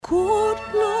Good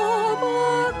love,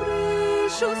 our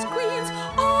gracious queens,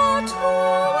 our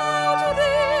throughout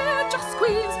their just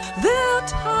queens, their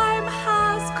time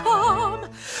has come.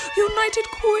 United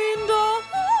Queendom.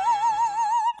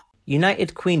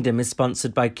 United Queendom is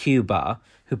sponsored by Q Bar,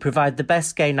 who provide the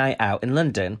best gay night out in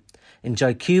London.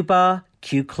 Enjoy Q Bar,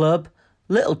 Q Club,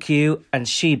 Little Q and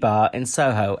She Bar in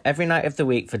Soho every night of the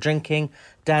week for drinking,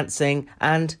 dancing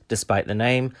and, despite the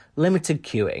name, limited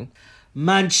queuing.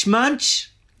 Munch, munch,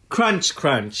 crunch,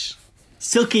 crunch.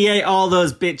 Silky ate all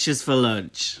those bitches for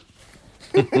lunch.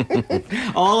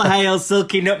 All hail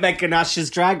Silky Nutmeg Ganache's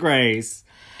Drag Race.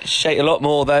 Shake a lot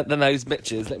more than those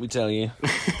bitches, let me tell you.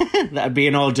 That'd be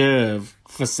an hors d'oeuvre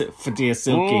for dear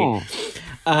Silky.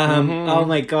 Oh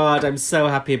my God, I'm so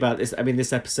happy about this. I mean,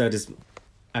 this episode is...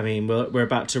 I mean, we're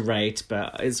about to rate,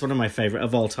 but it's one of my favourite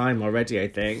of all time already, I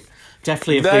think.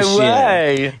 Definitely official. No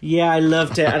way! Yeah, I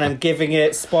loved it, and I'm giving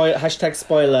it, hashtag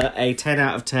spoiler, a 10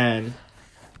 out of 10.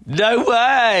 No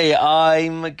way!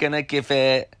 I'm gonna give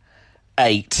it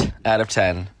 8 out of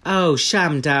 10. Oh,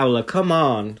 Sham Dowler, come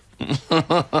on.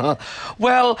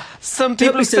 Well, some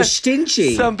people Don't be so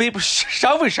stingy. Some people...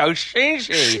 so stingy!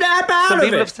 Snap out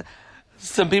of it!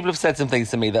 Some people have said some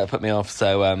things to me that put me off,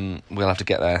 so we'll have to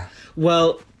get there.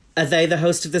 Well, are they the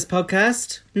host of this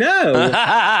podcast? No.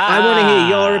 I want to hear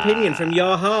your opinion from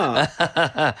your heart.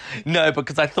 No,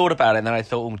 because I thought about it and then I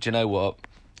thought, do you know what?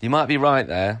 You might be right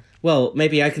there. Well,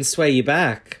 maybe I can sway you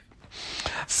back.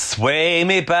 Sway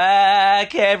me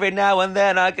back every now and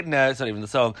then I could... No, it's not even the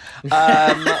song.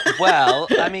 Well,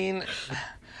 I mean,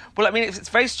 it's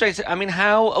very strange. I mean,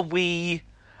 how are we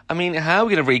going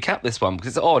to recap this one?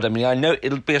 Because it's odd. I mean, I know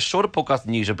it'll be a shorter podcast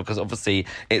than usual because obviously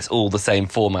it's all the same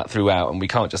format throughout and we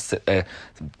can't just sit there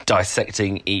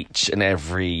dissecting each and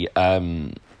every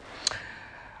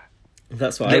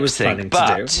That's what I was planning to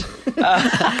do.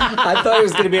 I thought it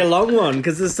was going to be a long one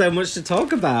because there's so much to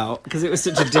talk about because it was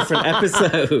such a different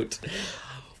episode.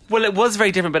 Well, it was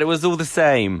very different, but it was all the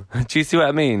same. Do you see what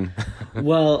I mean?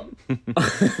 Well,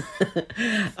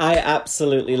 I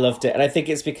absolutely loved it. And I think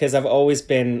it's because I've always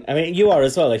been, I mean, you are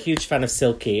as well, a huge fan of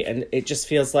Silky. And it just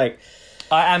feels like...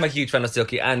 I am a huge fan of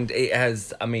Silky. And it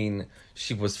has, I mean,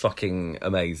 she was fucking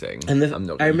amazing. And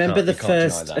I remember the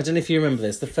first, I don't know if you remember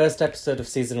this, the first episode of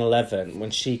season 11,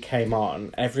 when she came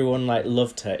on, everyone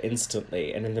loved her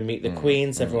instantly. And in the Meet the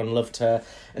Queens, everyone loved her.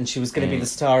 And she was going to be the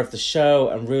star of the show,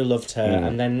 and Rue loved her.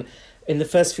 And then in the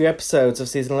first few episodes of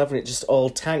season 11, it just all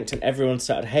tanked, and everyone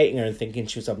started hating her and thinking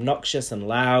she was obnoxious and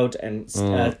loud and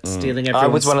stealing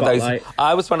everyone's spotlight.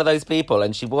 I was one of those people,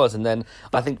 and she was. And then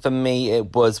I think for me,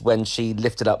 it was when she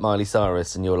lifted up Miley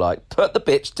Cyrus, and you're like, put the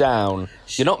bitch down.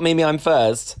 You're not Mimi, I'm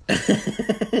first.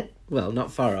 Well, not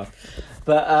far off.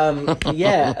 But,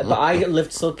 yeah, but I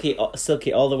lived Silky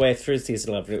all the way through season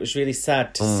 11. It was really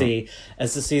sad to see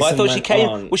as the season went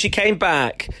on. Well, she came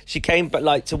back. She came, but,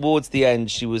 like, towards the end,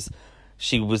 she was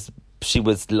a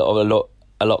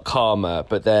lot calmer.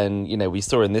 But then, you know, we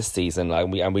saw in this season, like,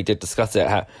 we did discuss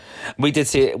it. We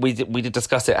did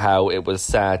discuss it how it was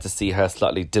sad to see her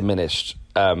slightly diminished.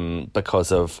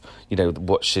 Because of, you know,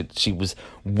 what she was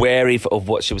wary of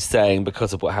what she was saying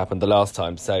because of what happened the last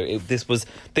time. So this was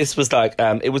like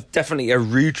it was definitely a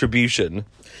retribution.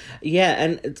 Yeah,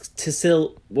 and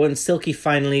when Silky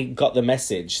finally got the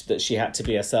message that she had to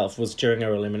be herself was during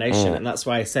her elimination, and that's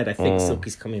why I said I think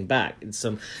Silky's coming back.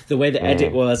 The way the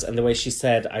edit was and the way she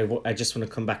said, I just want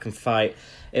to come back and fight.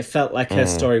 It felt like her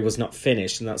story was not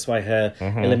finished, and that's why her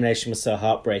elimination was so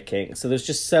heartbreaking. So there's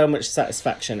just so much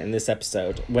satisfaction in this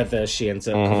episode, whether she ends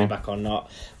up coming back or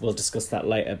not. We'll discuss that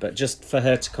later. But just for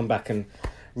her to come back and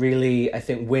really, I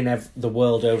think, win the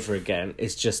world over again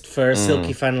is just, for a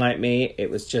Silky fan like me, it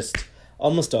was just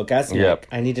almost orgasmic. Yep.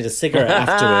 I needed a cigarette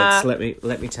afterwards,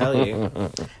 let me tell you.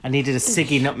 I needed a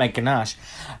ciggy nutmeg ganache.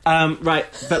 Right,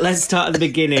 but let's start at the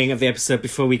beginning of the episode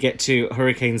before we get to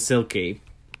Hurricane Silky.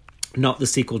 Not the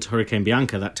sequel to Hurricane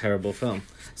Bianca, that terrible film.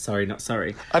 Sorry, not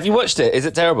sorry. Have you watched it? Is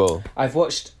it terrible?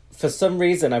 For some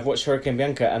reason, I've watched Hurricane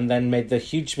Bianca and then made the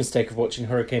huge mistake of watching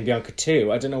Hurricane Bianca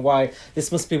 2. I don't know why. This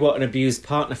must be what an abused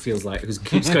partner feels like, who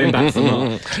keeps going back for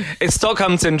more. It's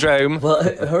Stockholm Syndrome. Well,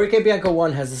 Hurricane Bianca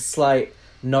 1 has a slight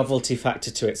novelty factor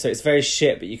to it, so it's very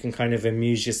shit, but you can kind of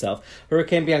amuse yourself.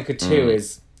 Hurricane Bianca 2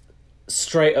 is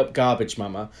straight up garbage,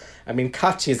 mama. I mean,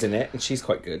 Katya's in it, and she's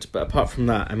quite good, but apart from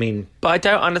that, I mean... But I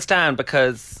don't understand,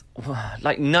 because,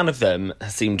 like, none of them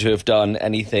seem to have done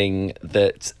anything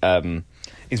that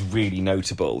is really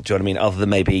notable. Do you know what I mean? Other than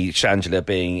maybe Shangela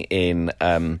being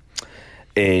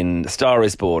in Star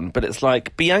is Born. But it's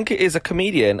like, Bianca is a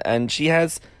comedian, and she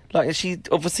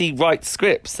obviously writes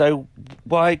scripts, so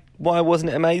why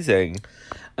wasn't it amazing?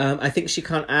 I think she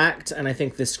can't act, and I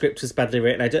think the script was badly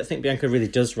written. I don't think Bianca really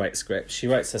does write scripts. She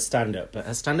writes her stand-up, but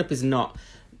her stand-up is not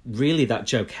really that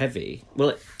joke-heavy.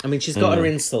 Well, I mean, she's got her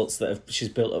insults that she's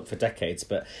built up for decades,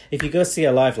 but if you go see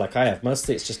her live like I have,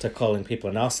 mostly it's just her calling people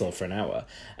an arsehole for an hour.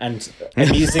 And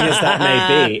amusing as that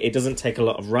may be, it doesn't take a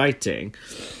lot of writing.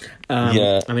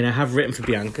 I mean, I have written for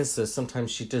Bianca, so sometimes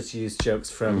she does use jokes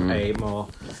from a more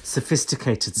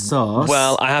sophisticated source.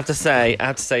 Well, I have to say,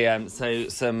 so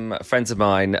some friends of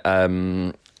mine,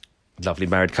 lovely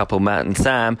married couple, Matt and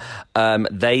Sam,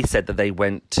 they said that they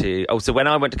went to... Oh, so when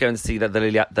I went to go and see the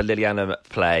Liliana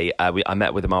play, I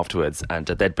met with them afterwards, and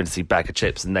they'd been to see Bag of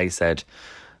Chips, and they said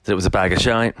that it was a bag of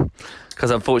shite. Because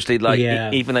unfortunately,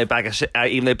 even though Bag of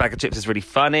Chips is really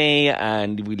funny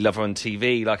and we love her on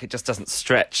TV, like, it just doesn't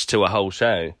stretch to a whole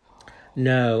show.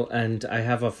 No, and I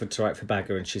have offered to write for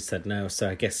Bagger, and she said no, so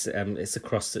I guess it's a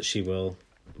cross that she will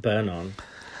burn on.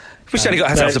 She's only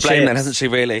got herself to blame then, hasn't she,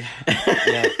 really?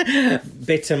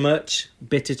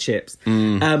 Bitter chips.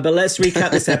 But let's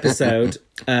recap this episode,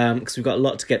 because we've got a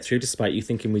lot to get through, despite you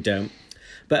thinking we don't.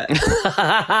 But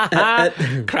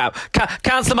crap,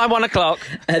 cancel my 1 o'clock.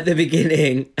 At the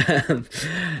beginning,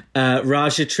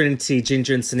 Raja, Trinity,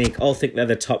 Ginger and Sonique all think they're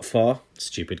the top 4.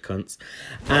 Stupid cunts.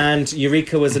 And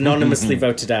Eureka was anonymously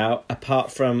voted out, apart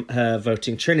from her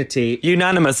voting Trinity.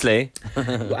 Unanimously.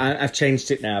 I've changed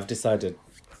it now, I've decided.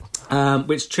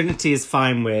 Which Trinity is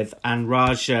fine with, and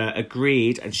Raja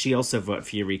agreed, and she also voted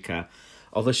for Eureka.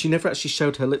 Although she never actually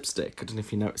showed her lipstick. I don't know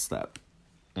if you noticed that.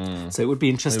 So it would be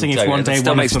interesting if one day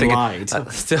one of them lied.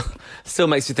 Still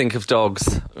makes you think of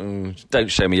dogs. Don't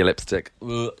show me your lipstick.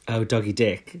 Oh, doggy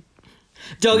dick.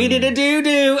 Doggy did a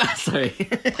doo-doo. Sorry.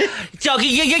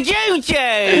 Doggy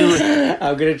doo-doo.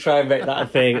 I'm going to try and make that a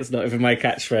thing. It's not even my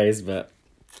catchphrase, but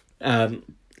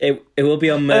it will be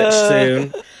on merch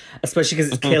soon. Especially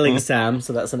because it's killing Sam,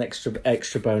 so that's an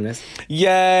extra bonus.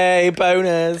 Yay,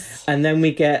 bonus! And then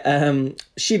we get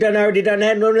she done hers. And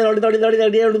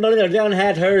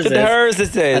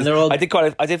they're all... I did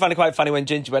find it quite funny when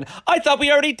Ginger went, I thought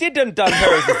we already did done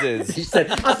hers. She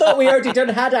said, I thought we already done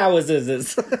had ours.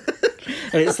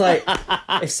 And it's like,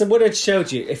 if someone had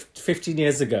showed you, if 15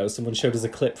 years ago someone showed us a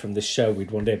clip from this show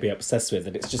we'd one day be obsessed with,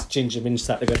 and it's just Ginger Minge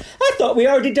sat there going, I thought we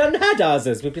already done had ours.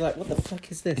 We'd be like, what the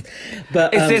fuck is this?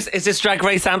 But is this Drag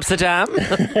Race Amsterdam?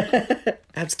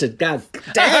 Amsterdam.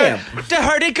 Damn. The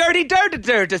hurdy-gurdy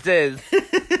this is.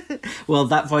 Well,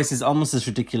 that voice is almost as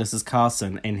ridiculous as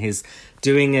Carson in his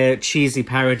doing a cheesy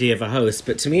parody of a host,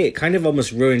 but to me it kind of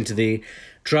almost ruined the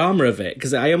drama of it,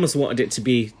 because I almost wanted it to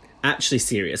be actually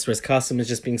serious, whereas Carson was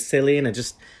just being silly, and I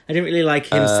didn't really like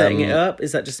him setting it up.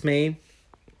 Is that just me?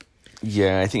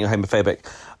 Yeah, I think you're homophobic.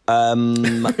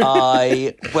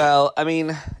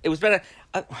 It was better.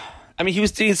 I mean, he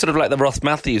was doing sort of like the Ross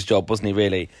Matthews job, wasn't he,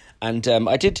 really? And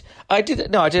I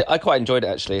quite enjoyed it,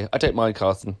 actually. I don't mind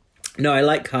Carson. No, I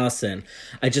like Carson.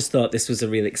 I just thought this was a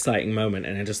really exciting moment,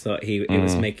 and I just thought it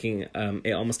was making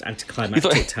it almost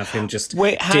anticlimactic to have him just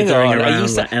dithering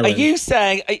around like Ellen. Are you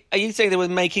saying they were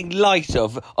making light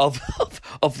of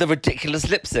the ridiculous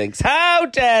lip syncs? How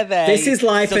dare they? This is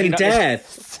life and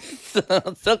death.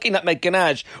 Silky Nutmeg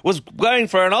Ganache was going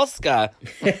for an Oscar.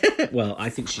 Well, I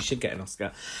think she should get an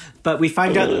Oscar. But we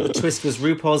find out that the twist was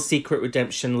RuPaul's Secret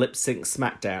Redemption Lip Sync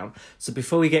Smackdown. So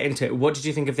before we get into it, what did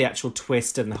you think of the actual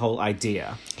twist and the whole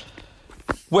idea?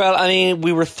 Well, I mean,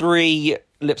 we were 3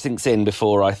 lip syncs in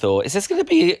before I thought, is this going to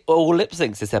be all lip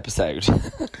syncs this episode?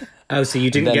 Oh, so you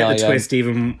didn't get the twist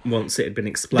even once it had been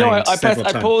explained? No,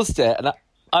 I paused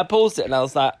it, and I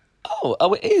was like,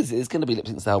 Oh, it is. It's going to be lip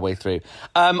syncs the whole way through.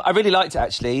 I really liked it,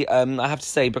 actually. I have to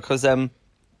say, because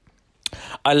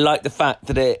I like the fact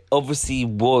that it obviously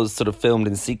was sort of filmed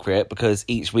in secret, because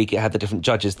each week it had the different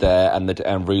judges there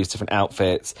and Rue's different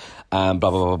outfits, blah blah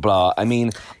blah blah blah. I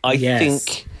mean, I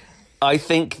think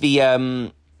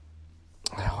the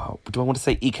do I want to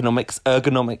say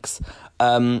ergonomics?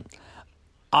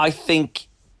 I think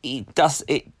it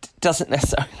doesn't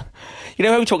necessarily. You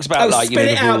know how he talks about the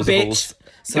rules of all.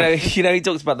 You know, he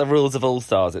talks about the rules of All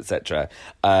Stars, etc.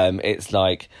 It's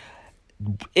like,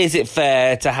 is it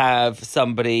fair to have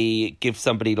give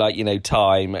somebody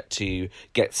time to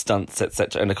get stunts,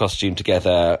 etc., and a costume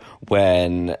together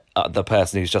when the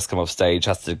person who's just come off stage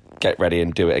has to get ready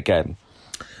and do it again?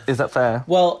 Is that fair?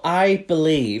 Well, I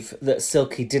believe that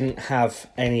Silky didn't have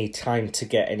any time to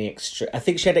get any extra... I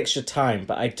think she had extra time,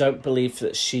 but I don't believe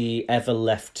that she ever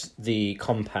left the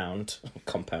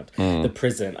the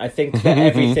prison. I think that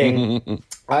everything...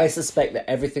 I suspect that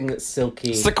everything that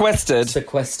Silky...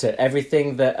 Sequestered,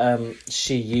 everything that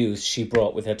she used, she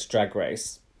brought with her to Drag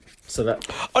Race. So that...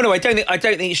 Oh, no, I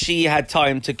don't think she had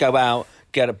time to go out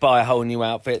buy a whole new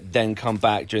outfit, then come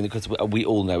back during the, because we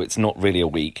all know it's not really a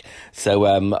week. So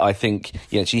I think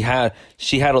she had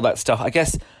all that stuff.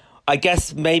 I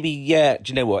guess maybe, do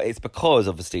you know what? It's because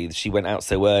obviously she went out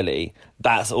so early.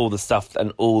 That's all the stuff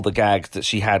and all the gags that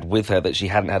she had with her that she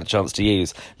hadn't had a chance to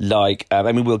use. Like,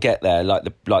 we'll get there. Like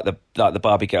the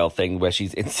Barbie girl thing where she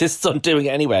insists on doing it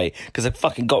anyway because I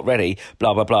fucking got ready.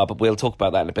 Blah blah blah. But we'll talk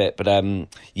about that in a bit. But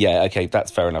okay,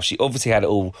 that's fair enough. She obviously had it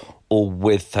all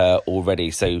with her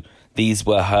already. So these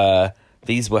were her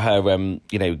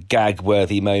gag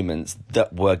worthy moments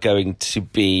that were going to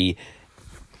be.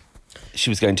 She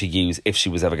was going to use if she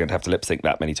was ever going to have to lip sync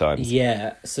that many times.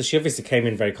 Yeah, so she obviously came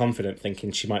in very confident,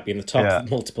 thinking she might be in the top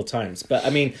multiple times. But I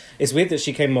mean, it's weird that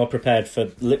she came more prepared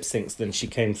for lip syncs than she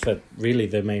came for really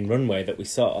the main runway that we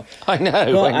saw. I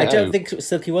know. But I don't think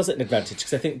Silky was at an advantage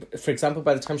because I think, for example,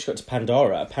 by the time she got to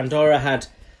Pandora had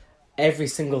every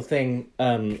single thing.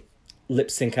 Lip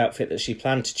sync outfit that she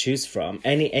planned to choose from,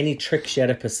 any trick she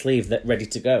had up her sleeve that ready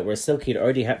to go, whereas Silky had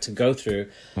already had to go through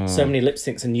so many lip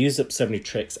syncs and use up so many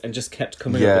tricks and just kept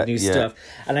coming up with new stuff.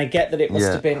 And I get that it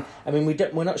must have been,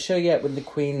 we're not sure yet with the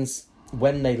queens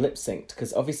when they lip synced,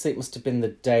 because obviously it must have been the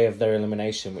day of their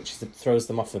elimination, which throws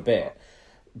them off a bit,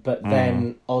 but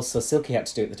then also Silky had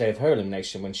to do it the day of her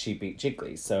elimination when she beat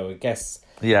Jiggly. So I guess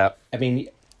I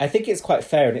think it's quite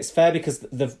fair, and it's fair because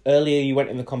the earlier you went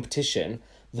in the competition,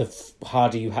 the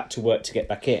harder you had to work to get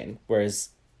back in. Whereas,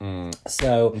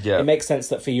 it makes sense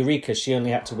that for Eureka, she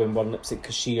only had to win one lip sync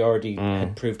because she already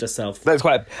had proved herself. But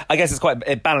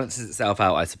it balances itself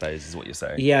out, I suppose, is what you're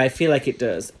saying. Yeah, I feel like it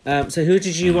does. So who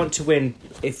did you want to win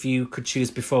if you could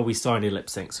choose before we saw any lip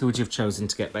syncs? Who would you have chosen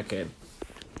to get back in?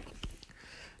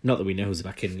 Not that we know who's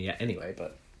back in yet anyway,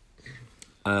 but...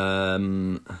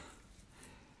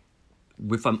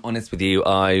 If I'm honest with you,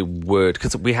 I would,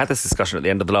 because we had this discussion at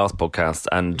the end of the last podcast,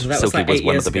 and Silky was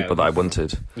one of the people that I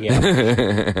wanted.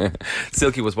 Yeah,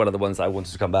 Silky was one of the ones that I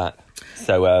wanted to come back.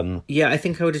 So I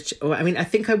think I would have. I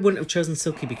think I wouldn't have chosen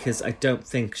Silky because I don't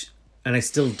think, and I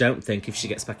still don't think, if she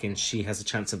gets back in, she has a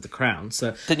chance of the crown.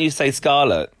 So didn't you say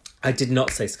Scarlett? I did not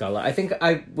say Scarlett. I think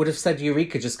I would have said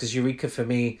Eureka just because Eureka for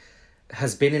me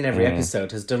has been in every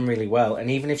episode, has done really well, and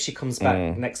even if she comes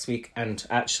back next week and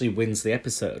actually wins the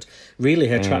episode, really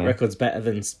her track record's better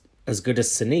than as good as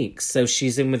Sonique's, so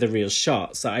she's in with a real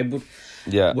shot. So I would,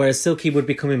 whereas Silky would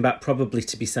be coming back probably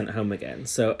to be sent home again.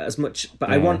 So as much, but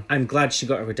I'm glad she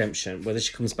got a redemption, whether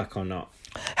she comes back or not.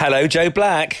 Hello, Joe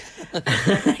Black.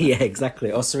 Yeah,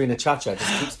 exactly. Or Serena Chacha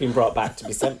just keeps being brought back to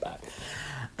be sent back.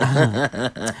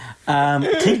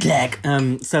 Click clack.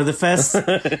 So the first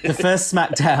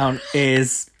SmackDown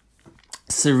is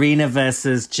Serena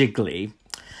versus Jiggly,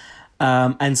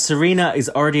 and Serena is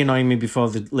already annoying me before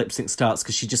the lip sync starts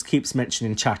because she just keeps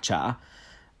mentioning Cha Cha.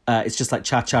 It's just like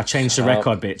Cha Cha, change the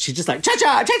record bit. She's just like Cha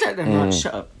Cha, Cha Cha. I'm like,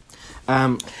 shut up.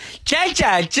 Cha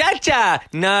Cha, Cha Cha.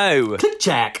 No. Click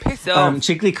Jack. Piss off.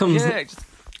 Jiggly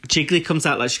comes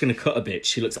out like she's going to cut a bitch.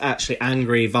 She looks actually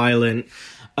angry, violent.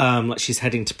 Like she's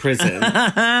heading to prison.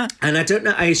 And I don't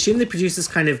know, I assume the producers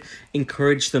kind of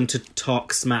encourage them to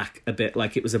talk smack a bit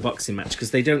like it was a boxing match, because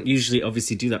they don't usually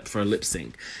obviously do that before a lip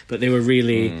sync, but they were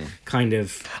really kind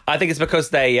of... I think it's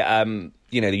because they,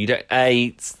 you don't,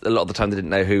 A, a lot of the time they didn't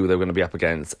know who they were going to be up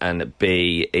against, and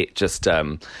B, it just,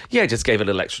 just gave a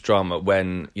little extra drama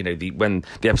when, when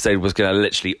the episode was going to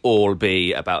literally all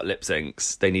be about lip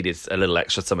syncs. They needed a little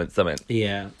extra something.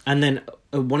 Yeah, and then...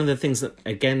 one of the things that,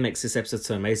 again, makes this episode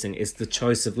so amazing is the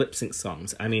choice of lip-sync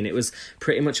songs. I mean, it was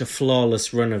pretty much a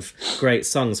flawless run of great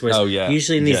songs, whereas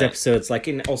usually in these episodes, like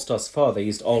in All Stars 4, they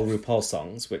used all RuPaul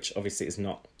songs, which obviously is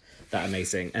not that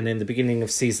amazing. And in the beginning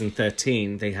of season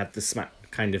 13, they had the smack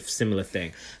kind of similar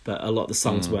thing, but a lot of the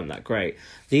songs weren't that great.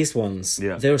 These ones,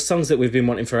 they were songs that we've been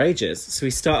wanting for ages. So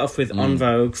we start off with En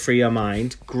Vogue, Free Your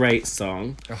Mind, great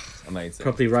song. Oh, amazing.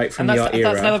 Probably right from your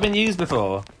era. That's never been used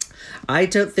before. I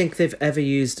don't think they've ever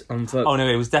used En Vogue. Oh no,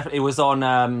 it was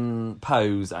on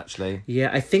Pose actually. Yeah,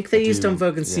 I think they used En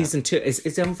Vogue in season 2.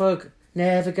 Is En Vogue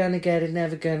never gonna get it,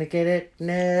 never gonna get it,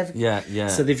 never? Yeah.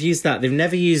 So they've used that. They've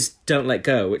never used Don't Let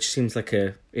Go, which seems like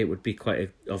it would be quite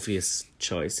an obvious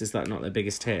choice. Is that not their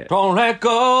biggest hit? Don't let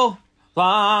go,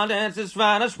 violence is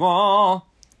right as wrong.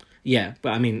 Yeah,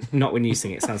 but I mean, not when you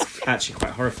sing it. It sounds actually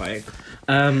quite horrifying.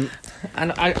 And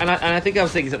I think I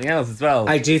was singing something else as well.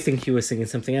 I do think you were singing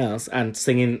something else and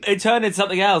singing. It turned into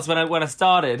something else when I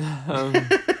started.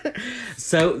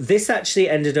 So this actually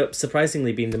ended up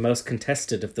surprisingly being the most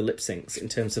contested of the lip syncs in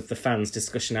terms of the fans'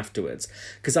 discussion afterwards.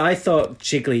 Because I thought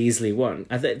Jiggly easily won.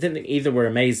 I didn't think either were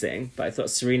amazing, but I thought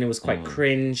Serena was quite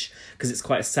cringe because it's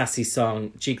quite a sassy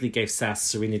song. Jiggly gave sass,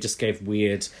 Serena just gave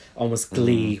weird, almost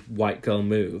glee white girl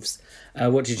moves.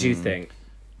 Babes. What did you think?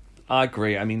 I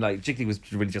agree. I mean, like, Jiggly was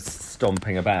really just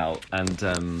stomping about, and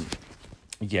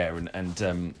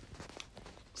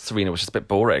Serena was just a bit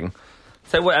boring.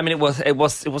 So, I mean, it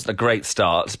wasn't a great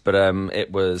start, but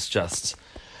it was just.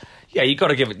 Yeah, you got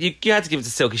to give it. You had to give it to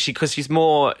Silky because she's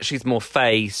more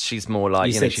face. She's more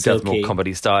like she does more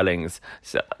comedy stylings.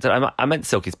 So, I meant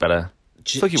Silky's better.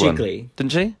 Silky won, Jiggly,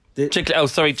 didn't she? Jiggly. Oh,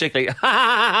 sorry, Jiggly.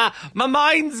 My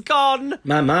mind's gone.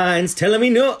 My mind's telling me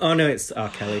no. Oh no, it's R.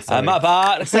 Kelly. Sorry. My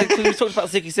bad. So, we talked about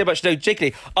Silky so much. No,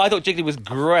 Jiggly. I thought Jiggly was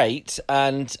great,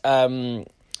 and her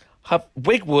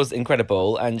wig was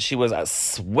incredible, and she was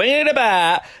swinging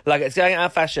about like it's going out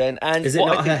of fashion. And is it what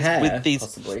not I think her hair? With these...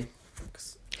 Possibly.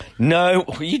 No,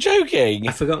 are you joking?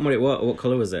 I forgot what it was. What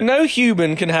colour was it? No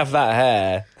human can have that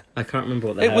hair. I can't remember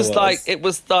what the hair was. It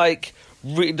was like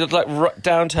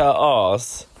down to her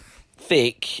arse,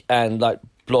 thick and like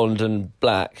blonde and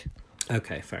black.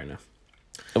 Okay, fair enough.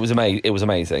 It was amazing. It was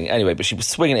amazing. Anyway, but she was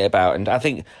swinging it about, and I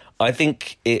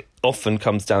think it often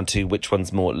comes down to which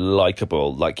one's more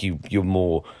likable. Like you're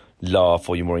more laugh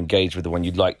or you're more engaged with the one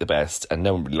you like the best, and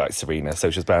no one really likes Serena,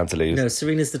 so she's bound to lose. No,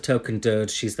 Serena's the token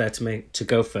dude. She's there to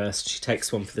go first. She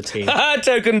takes one for the team.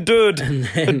 Token dude.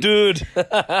 Dude.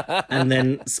 And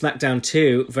then SmackDown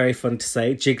 2, very fun to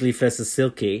say, Jiggly versus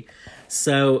Silky.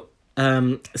 So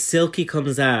Silky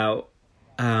comes out.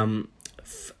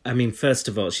 First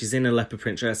of all, she's in a leopard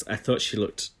print dress. I thought she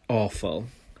looked awful.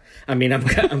 I mean, I'm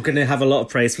going to have a lot of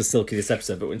praise for Silky this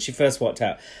episode, but when she first walked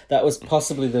out, that was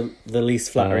possibly the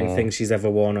least flattering thing she's ever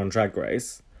worn on Drag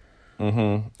Race.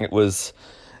 Mm-hmm. It was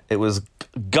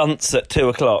Gunts at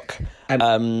 2:00.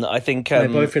 I think my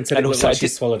boyfriend said it looked like she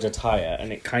swallowed a tyre,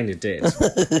 and it kind of did.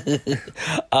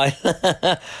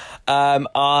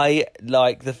 I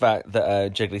like the fact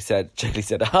that Jiggly said,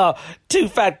 two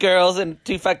fat girls in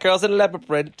a leopard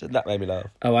print, and that made me laugh.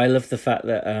 Oh, I love the fact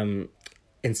that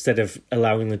instead of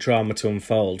allowing the drama to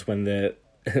unfold, when the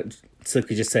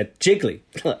Silky just said Jiggly,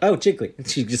 oh Jiggly,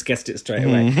 she just guessed it straight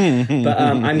away. But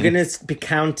I'm going to be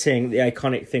counting the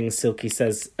iconic things Silky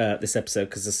says this episode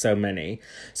because there's so many.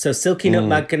 So Silky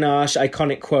Nutmeg Ganache,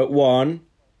 iconic quote 1,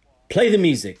 play the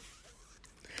music.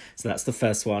 So that's the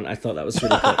first one. I thought that was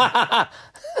really good.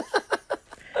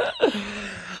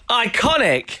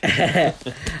 Iconic!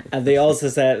 And they also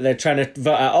said they're trying to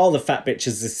vote out all the fat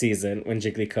bitches this season when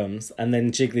Jiggly comes. And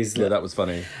then Jiggly's... Yeah, that was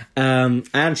funny.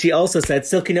 And she also said,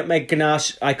 Silky Nutmeg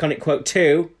Ganache, iconic quote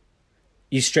 2,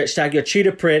 you stretched out your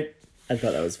cheetah print. I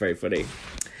thought that was very funny.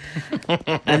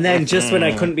 And then just when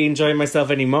I couldn't be enjoying myself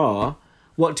anymore,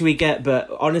 what do we get but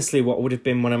honestly what would have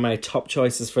been one of my top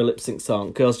choices for a lip sync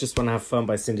song, Girls Just Want to Have Fun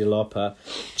by Cyndi Lauper.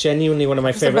 Genuinely one of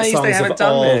my favourite songs of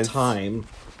all time.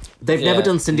 They've never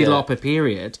done Cyndi Lauper,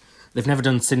 period. They've never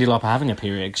done Cyndi Lauper having a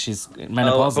period. She's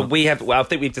menopausal. But we have... Well, I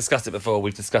think we've discussed it before.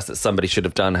 We've discussed that somebody should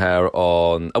have done her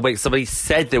on... Oh, wait, somebody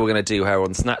said they were going to do her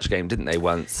on Snatch Game, didn't they,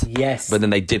 once? Yes. But then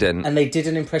they didn't. And they did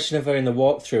an impression of her in the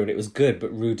walkthrough, and it was good,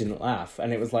 but Rue didn't laugh.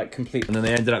 And it was, like, complete... And then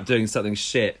they ended up doing something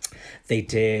shit. They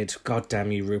did. God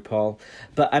damn you, RuPaul.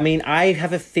 But, I mean, I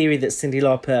have a theory that Cyndi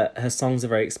Lauper, her songs are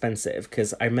very expensive,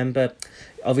 because I remember...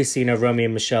 Obviously, you know, Romy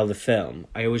and Michelle, the film,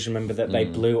 I always remember that they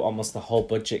blew almost the whole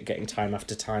budget getting Time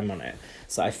After Time on it.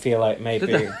 So I feel like maybe...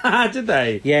 Did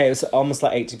they? Yeah, it was almost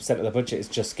like 80% of the budget is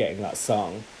just getting that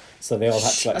song. So they all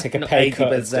had to like take a pay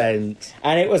cut. 80%.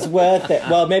 And it was worth it.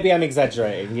 Well, maybe I'm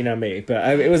exaggerating, you know me,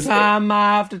 but it was... Time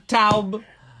After Time.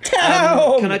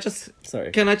 Can I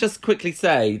just quickly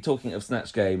say, talking of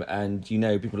Snatch Game, and you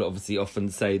know, people obviously often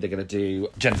say they're going to do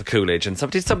Jennifer Coolidge, and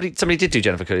somebody did do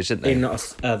Jennifer Coolidge, didn't they? In not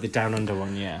the Down Under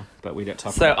one, yeah, but we don't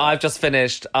talk. So about I've just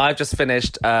finished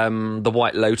The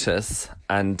White Lotus,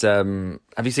 and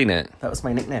have you seen it? That was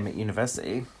my nickname at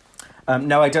university.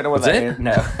 No, I don't know what that is.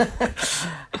 No.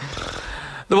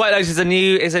 The White Lotus is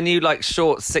a new like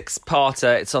short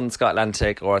 6-parter. It's on Sky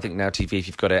Atlantic, or I think Now TV if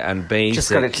you've got it. And basically, just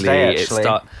got it today, actually.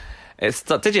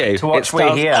 Did you? To watch We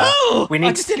Here. Oh,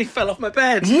 I just nearly fell off my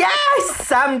bed. Yes,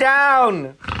 Sam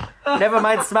Down. Never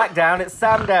mind SmackDown, it's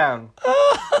Sam Down.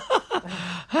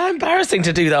 How embarrassing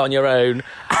to do that on your own.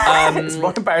 It's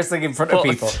more embarrassing in front of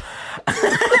people.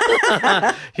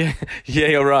 yeah,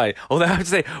 you're right. Although I have to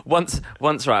say, once,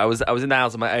 right, I was in the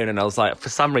house on my own, and I was like, for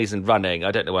some reason, running.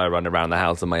 I don't know why I run around the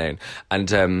house on my own,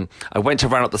 and I went to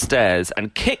run up the stairs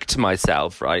and kicked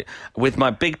myself, right, with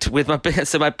my big toe.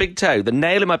 The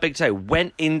nail in my big toe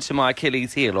went into my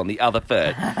Achilles heel on the other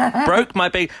foot, broke my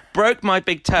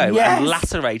big toe, and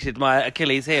lacerated my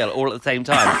Achilles heel all at the same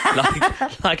time.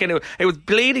 Like and it was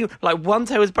bleeding. Like one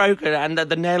toe was broken, and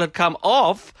the nail had come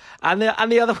off, and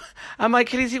the other, and my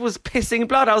Achilles heel was pissing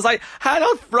blood. I was like, how I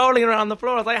was rolling around the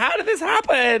floor. I was like, how did this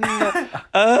happen?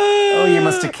 Oh, you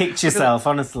must have kicked yourself,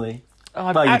 honestly. Oh,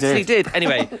 I Well, you actually did. did.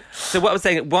 Anyway, so what I was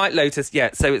saying, White Lotus, yeah.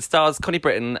 So it stars Connie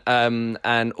Britton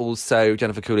and also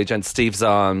Jennifer Coolidge and Steve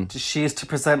Zahn. She used to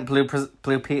present Blue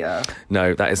Peter.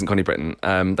 No, that isn't Connie Britton.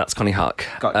 That's Connie Huck.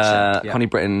 Gotcha, yeah. Connie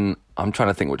Britton, I'm trying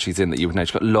to think what she's in that you would know.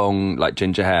 She's got long, like,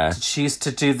 ginger hair. She used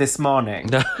to do This Morning.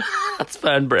 That's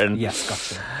Fern Britton. Yes,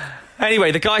 gotcha.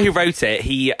 Anyway, the guy who wrote it,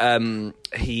 he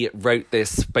wrote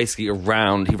this basically he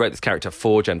wrote this character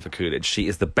for Jennifer Coolidge. She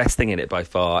is the best thing in it by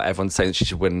far. Everyone's saying that she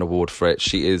should win an award for it.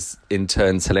 She is in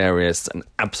turns hilarious and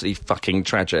absolutely fucking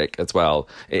tragic as well.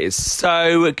 It is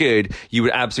so good. You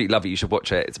would absolutely love it. You should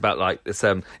watch it. It's about it's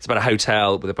about a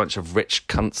hotel with a bunch of rich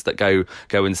cunts that go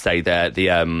and stay there.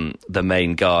 The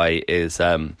main guy is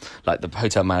like the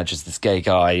hotel manager's this gay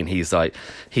guy, and he's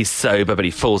sober but he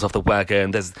falls off the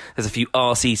wagon. There's a few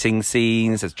arse eating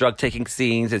scenes, there's drug taking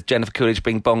scenes, there's Jennifer Coolidge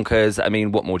being bonkers. I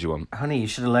mean, what more do you want? Honey, you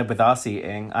should have led with arse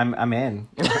eating. I'm in,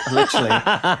 literally.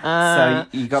 So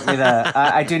you got me there.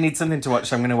 I do need something to watch,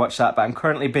 so I'm going to watch that. But I'm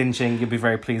currently binging You'll Be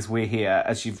Very Pleased We're Here,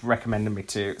 as you've recommended me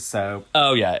to. So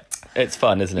oh yeah, it's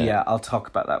fun, isn't it? Yeah, I'll talk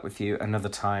about that with you another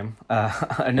time.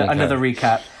 Another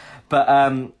recap.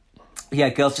 But yeah,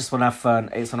 Girls Just Want to Have Fun.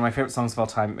 It's one of my favourite songs of all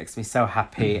time. It makes me so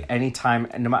happy. Anytime,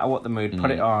 no matter what the mood,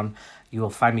 put it on. You will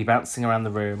find me bouncing around the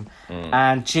room.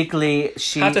 And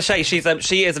Jiggly, I have to say,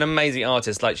 she is an amazing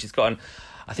artist. Like, she's got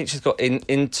I think she's got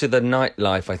Into the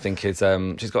Nightlife, I think is,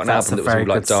 she's got an album that was all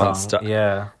like dance stuff.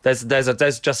 Yeah.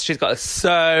 She's got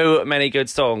so many good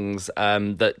songs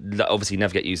that obviously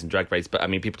never get used in Drag Race, but I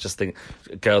mean, people just think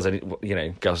Girls Just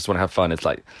Want to Have Fun. It's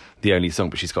like the only song,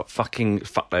 but she's got fucking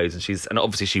fuckloads, and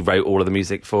obviously she wrote all of the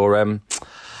music for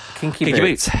Kinky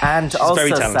Boots. And she's also, a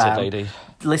very talented Sam, lady.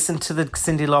 Listen to the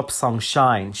Cyndi Lauper song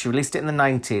Shine. She released it in the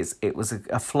 90s. It was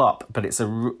a flop, but it's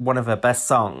one of her best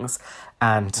songs.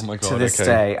 And oh my God, to this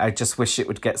day, I just wish it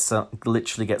would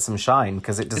literally get some shine,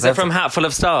 because it deserves. Is it from Hatful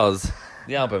of Stars,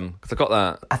 the album? Because I got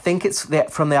that. I think it's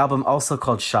from the album also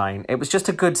called Shine. It was just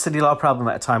a good Cyndi Lauper album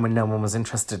at a time when no one was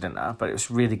interested in her, but it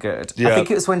was really good. Yeah. I think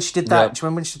it was when she did that. Do you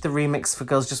remember when she did the remix for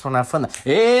Girls Just Want to Have Fun?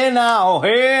 Hey now,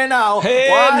 hey now,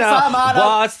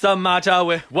 what's the matter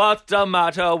with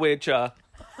you?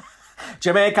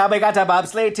 Jamaica, we got a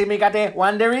bobsleigh team, we got a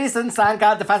one the reason sang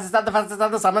got the fastest of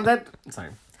the summer. Sorry.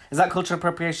 Is that cultural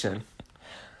appropriation?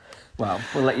 Well,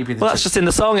 we'll let you be the that's just in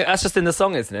the song. That's just in the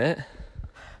song, isn't it?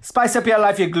 Spice up your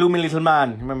life, you gloomy little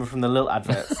man. Remember from the Lil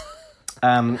adverts.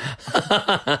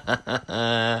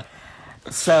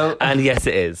 So and yes,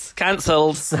 it is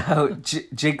cancelled. So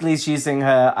Jiggly's using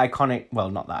her iconic,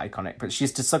 well, not that iconic, but she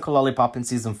used to suck a lollipop in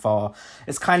season 4.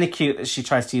 It's kind of cute that she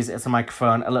tries to use it as a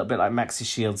microphone, a little bit like Maxi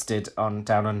Shields did on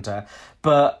Down Under.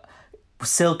 But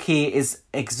Silky is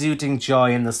exuding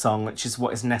joy in the song, which is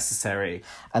what is necessary.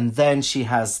 And then she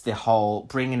has the whole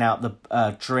bringing out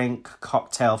the drink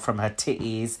cocktail from her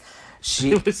titties.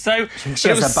 It was so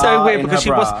weird because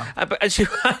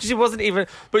she wasn't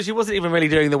even really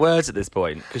doing the words at this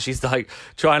point, because she's like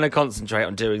trying to concentrate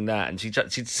on doing that, and she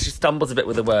stumbles a bit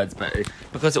with the words, but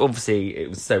because obviously it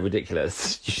was so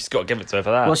ridiculous, you just got to give it to her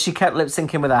for that. Well, she kept lip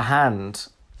syncing with her hand,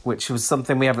 which was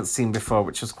something we haven't seen before,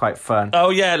 which was quite fun. Oh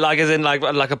yeah, like as in like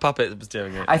a puppet was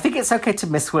doing it. I think it's okay to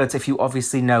miss words if you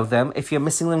obviously know them. If you're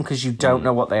missing them because you don't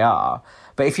know what they are.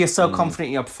 But if you're so confident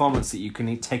in your performance that you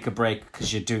can take a break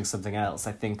because you're doing something else,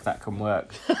 I think that can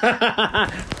work.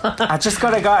 I just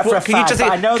got to go out for a fact, but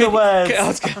I know the words. I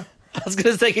was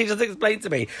going to say, can you just explain to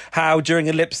me how during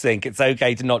a lip sync it's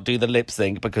okay to not do the lip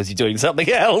sync because you're doing something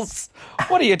else?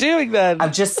 What are you doing then?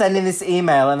 I'm just sending this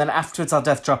email and then afterwards I'll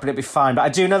death drop it, it'll be fine. But I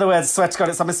do know the words, I swear to God,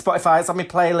 it's on my Spotify, it's on my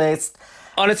playlist.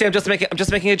 Honestly, I'm just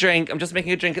making a drink. I'm just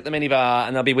making a drink at the minibar,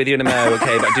 and I'll be with you in a mo,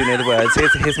 okay? But I do know the words.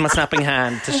 Here's my snapping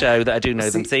hand to show that I do know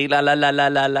them. See, la la la la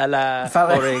la la la.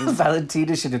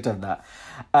 Valentina should have done that.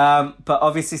 But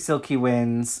obviously Silky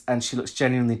wins, and she looks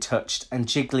genuinely touched. And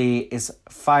Jiggly is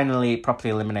finally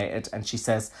properly eliminated, and she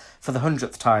says, "For the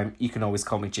 100th time, you can always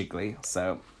call me Jiggly."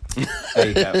 So there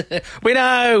you go. We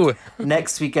know.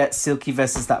 Next, we get Silky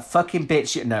versus that fucking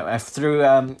bitch.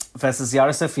 Versus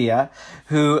Yara Sofia,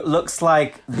 who looks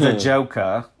like the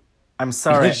Joker. I'm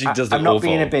sorry, I'm not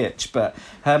being a bitch, but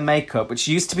her makeup, which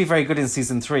used to be very good in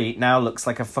season 3, now looks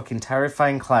like a fucking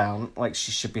terrifying clown. Like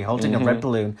she should be holding a red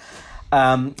balloon.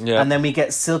 And then we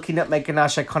get Silky Nutmeg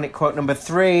Ganache iconic quote number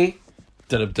 3.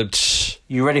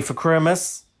 You ready for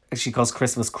Christmas? She calls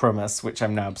Christmas Crummus, which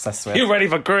I'm now obsessed with. You ready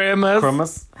for Christmas?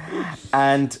 Crummus.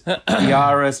 And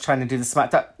Yara's trying to do the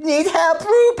smack. Need help,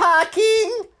 Rue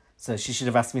parking? So she should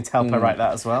have asked me to help her write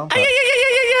that as well. Yeah.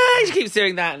 she keeps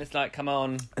doing that, and it's like, come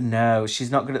on. No,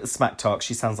 she's not good at the smack talk.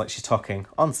 She sounds like she's talking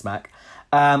on smack.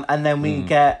 And then we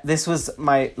get... This was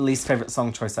my least favourite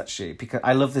song choice, actually, because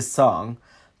I love this song,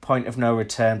 Point of No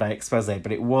Return by Exposé,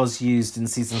 but it was used in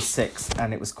season 6,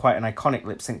 and it was quite an iconic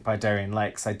lip sync by Darian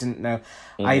Lake, so I didn't know...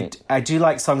 I do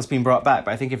like songs being brought back,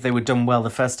 but I think if they were done well the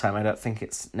first time, I don't think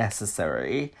it's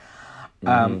necessary.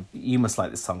 You must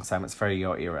like this song, Sam. It's very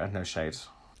your era, no shade.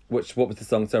 What was the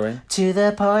song, sorry? To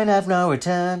the point of no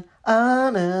return. Oh,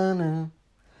 no.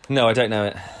 No, I don't know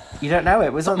it. You don't know it?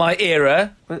 It was on My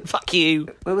era. Fuck you.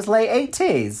 It was late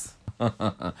 80s.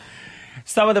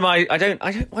 Some of them I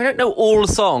don't know all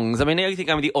songs. I mean, the only thing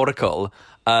I'm the Oracle,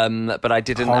 but I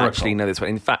didn't actually know this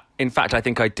one. In fact, I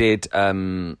think I did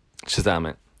Shazam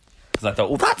it because I thought,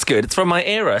 well, that's good. It's from my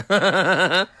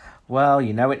era. Well,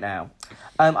 you know it now.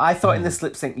 I thought in this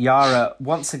lip sync, Yara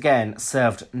once again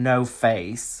served no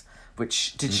face.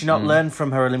 Which did she not learn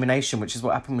from her elimination? Which is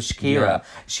what happened with Shakira. Yeah.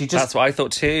 She just That's what I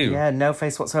thought too. Yeah, no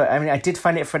face whatsoever. I mean, I did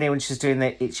find it funny when she was doing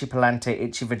the itchy palante,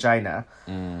 itchy vagina.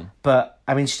 But,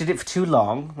 I mean, she did it for too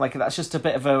long. Like, that's just a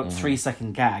bit of a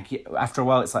 3-second gag. After a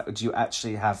while, it's like, do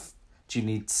you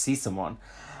need to see someone?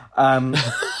 And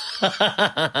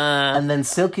then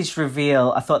Silky's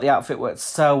reveal, I thought the outfit worked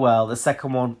so well. The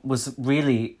second one was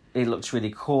really, it looked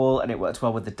really cool, and it worked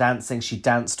well with the dancing. She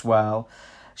danced well.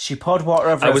 She poured water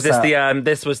over herself.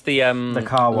 This was the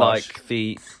car wash. Like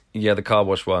the car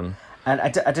wash one. And I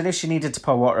don't know if she needed to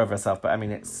pour water over herself, but I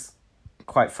mean, it's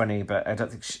quite funny, but I don't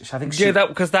think she... Yeah,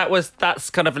 that's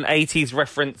kind of an 80s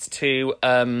reference to,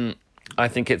 I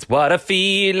think it's What a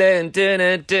Feeling,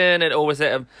 dun-dun-dun, or was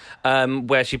it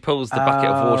where she pulls the bucket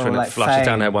of water and like it flushes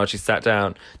down Fame. her while she sat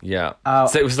down. Yeah. Oh.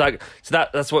 So it was like,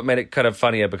 that's what made it kind of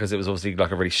funnier because it was obviously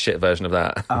like a really shit version of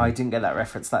that. Oh, I didn't get that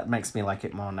reference. That makes me like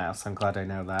it more now, so I'm glad I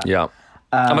know that. Yeah.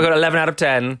 Oh my God, 11 out of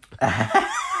 10.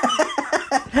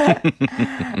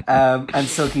 And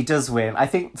Silky does win. I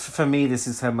think for me, this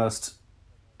is her most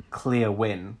clear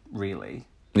win, really.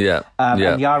 Yeah.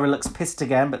 And Yara looks pissed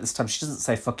again, but this time she doesn't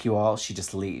say "fuck you all." She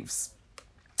just leaves.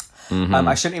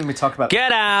 I shouldn't even be talking about.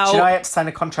 Get out! I had to sign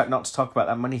a contract not to talk about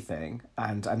that money thing,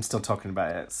 and I'm still talking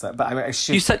about it. So, but I mean, I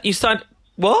should. You signed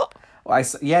what?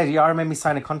 Yara made me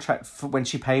sign a contract for when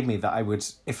she paid me that I would,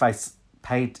 if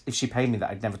she paid me that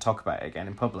I'd never talk about it again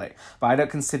in public. But I don't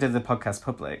consider the podcast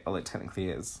public, although it technically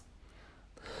is.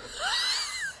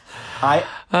 I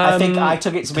think I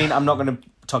took it to mean I'm not going to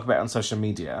talk about it on social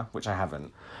media, which I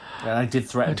haven't. And I did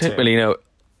threaten to. I don't really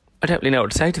know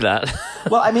what to say to that.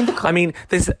 Well, I mean,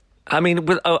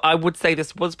 I would say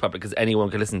this was public because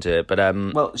anyone could listen to it, but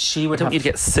well, she would you'd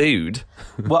get sued.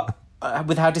 Well,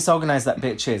 with how disorganised that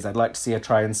bitch is, I'd like to see her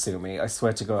try and sue me. I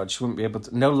swear to God, she wouldn't be able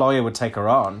to. No lawyer would take her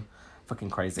on.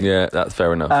 Fucking crazy. Yeah, that's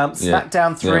fair enough.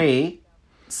 SmackDown 3,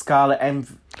 Scarlet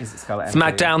Envy. Is it Scarlet Envy?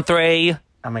 SmackDown 3.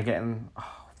 Am I getting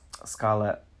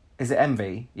Scarlet? Is it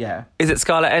Envy? Yeah. Is it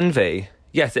Scarlet Envy?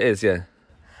 Yes, it is. Yeah.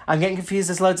 I'm getting confused.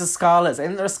 There's loads of Scarlets.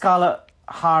 Isn't there a Scarlet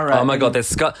Hara? Oh my God!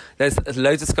 There's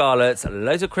loads of Scarlets,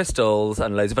 loads of Crystals,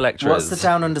 and loads of Electras. What's the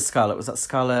down under Scarlet? Was that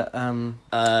Scarlet?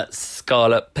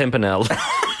 Scarlet Pimpernel.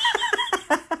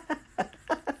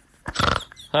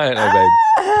 I don't know, babe.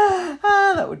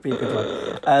 That would be a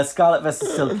good one. Scarlet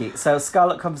versus Silky. So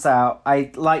Scarlet comes out.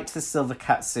 I liked the silver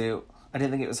catsuit. I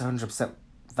didn't think it was 100%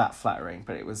 that flattering,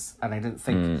 but it was, and I didn't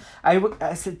think I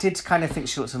did kind of think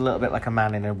she looked a little bit like a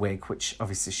man in a wig, which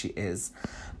obviously she is,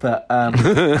 but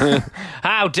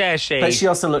how dare she? But she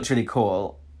also looked really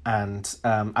cool, and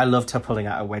I loved her pulling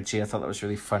out a wedgie. I thought that was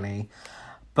really funny.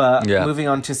 But moving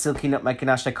on to Silky Nutmeg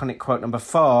Ganache iconic quote number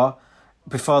 4,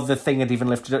 before the thing had even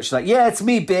lifted up, she's like, "Yeah, it's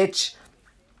me, bitch."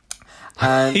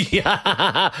 And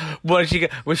yeah, what she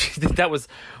did that was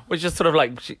just sort of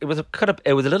like it was a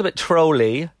little bit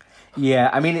trolly. Yeah,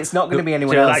 I mean, it's not going to be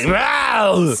anyone else. Like,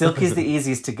 wow! Silky's the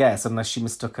easiest to guess, unless she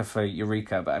mistook her for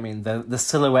Eureka. But I mean, the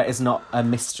silhouette is not a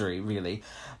mystery, really.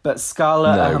 But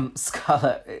Scarlett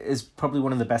is probably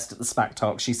one of the best at the smack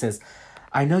talk. She says,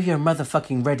 "I know you're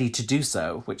motherfucking ready to do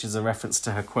so," which is a reference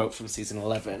to her quote from season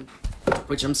 11.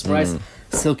 Which I'm surprised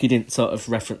Silky didn't sort of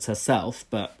reference herself,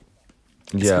 but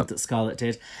it's good that Scarlett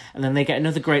did. And then they get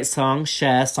another great song,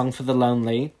 Cher, Song for the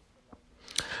Lonely.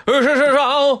 It's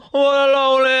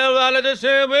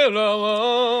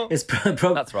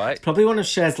that's right. It's probably one of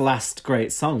Cher's last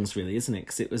great songs, really, isn't it?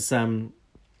 Because it was,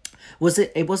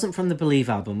 it wasn't from the Believe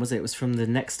album, was it? It was from the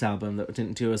next album that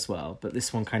didn't do as well, but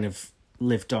this one kind of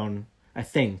lived on, I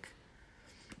think.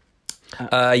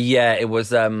 It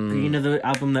was. You know the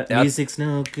album that Music's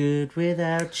No Good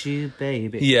Without You,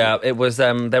 Baby. Yeah, it was.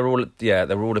 They're all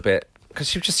a bit because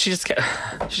she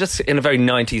just in a very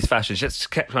 90s fashion. She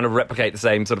just kept trying to replicate the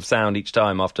same sort of sound each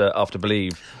time after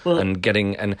Believe,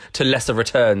 and to lesser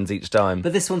returns each time.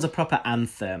 But this one's a proper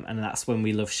anthem, and that's when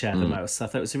we love Share the most. So I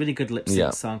thought it was a really good lip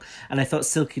sync song, and I thought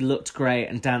Silky looked great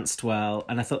and danced well,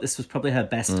 and I thought this was probably her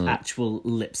best actual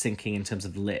lip syncing in terms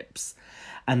of lips.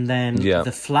 And then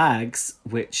the flags,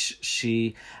 which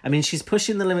she's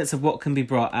pushing the limits of what can be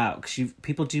brought out. Because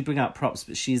people do bring out props,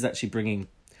 but she's actually bringing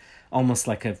almost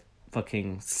like a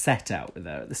fucking set out with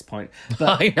her at this point.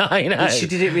 But I know. She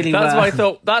did it really well.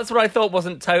 That's what I thought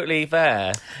wasn't totally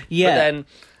fair. Yeah.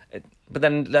 But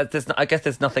then I guess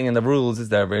there's nothing in the rules, is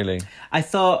there, really? I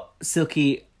thought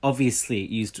Silky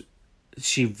obviously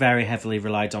she very heavily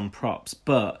relied on props,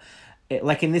 but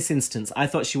like in this instance, I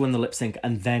thought she won the lip sync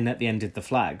and then at the end did the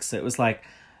flag. So it was like,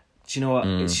 do you know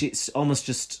what? She's almost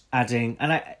just adding.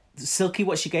 And Silky,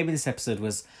 what she gave me this episode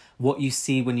was what you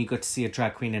see when you go to see a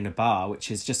drag queen in a bar, which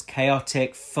is just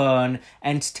chaotic, fun,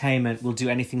 entertainment, will do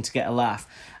anything to get a laugh.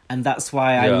 And that's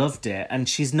why I loved it. And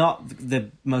she's not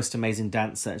the most amazing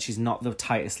dancer. She's not the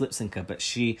tightest lip syncer, but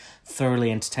she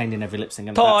thoroughly entertained in every lip sync.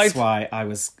 And that's why I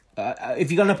was... have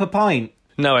you gone up a point?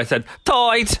 No, I said,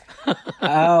 tight!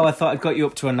 Oh, I thought I'd got you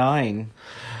up to a 9.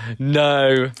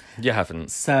 No, you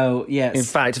haven't. So, yes. In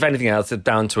fact, if anything else, it's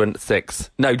down to a 6.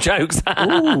 No jokes.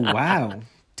 Ooh, wow.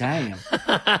 Damn.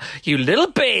 You little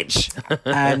bitch.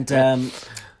 And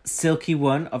Silky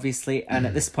won, obviously. And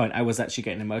at this point, I was actually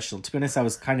getting emotional. To be honest, I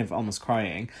was kind of almost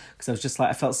crying. Because I was just like,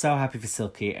 I felt so happy for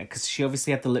Silky. Because she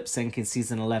obviously had the lip sync in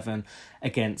season 11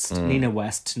 against Nina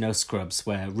West, No Scrubs,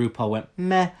 where RuPaul went,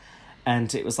 meh.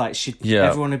 And it was like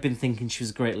everyone had been thinking she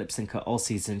was a great lip syncer all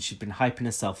season. She'd been hyping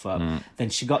herself up. Then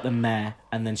she got the meh,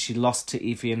 and then she lost to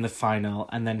Evie in the final.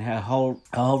 And then her whole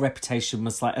reputation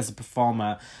was like, as a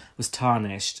performer, was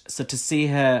tarnished. So to see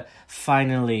her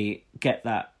finally get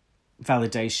that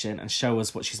validation and show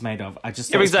us what she's made of, I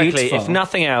just thought it was beautiful. If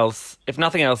nothing else,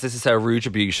 this is her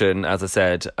retribution. As I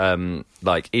said,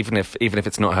 like even if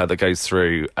it's not her that goes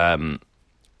through.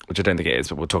 Which I don't think it is,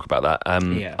 but we'll talk about that.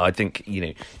 I think,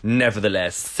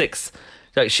 nevertheless, 6.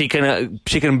 Like she can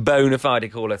bona fide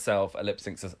call herself a lip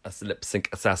sync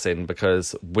assassin,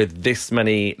 because with this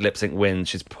many lip sync wins,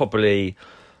 she's probably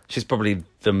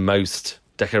the most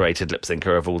decorated lip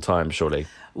syncer of all time, surely.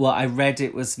 Well, I read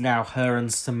it was now her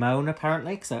and Simone,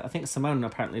 apparently, because I think Simone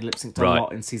apparently lip synced a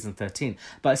lot in season 13.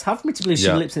 But it's hard for me to believe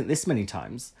she lip synced this many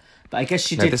times. But I guess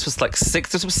she did. This was like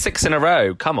 6. This was 6 in a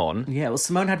row. Come on. Yeah, well,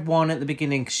 Simone had one at the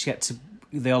beginning because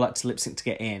they all had to lip sync to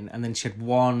get in, and then she had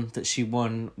one that she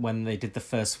won when they did the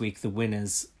first week, the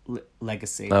winners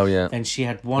legacy. Oh yeah. Then she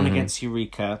had one against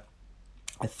Eureka.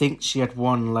 I think she had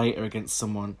one later against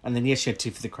someone, and then she had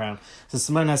 2 for the crown. So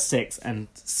Simone has 6, and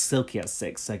Silky has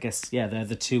 6. So I guess they're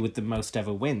the 2 with the most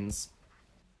ever wins.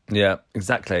 Yeah,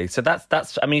 exactly. So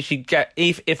that's. I mean,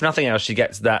 if nothing else, she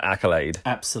gets that accolade.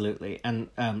 Absolutely. And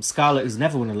Scarlett, who's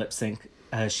never won a lip sync,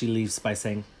 she leaves by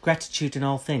saying "gratitude in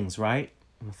all things," right?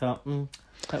 And I thought,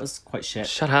 that was quite shit.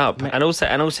 Shut up. And also,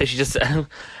 she just, her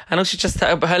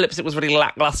lip sync was really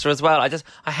lackluster as well.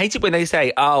 I hate it when they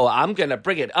say, "Oh, I'm gonna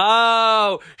bring it."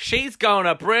 Oh, she's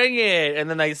gonna bring it, and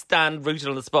then they stand rooted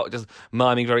on the spot, just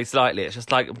miming very slightly. It's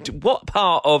just like, what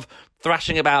part of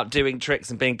thrashing about doing tricks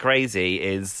and being crazy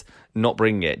is not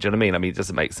bringing it? Do you know what I mean? I mean, it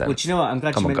doesn't make sense. Well, do you know what? I'm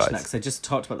glad you mentioned that, because I just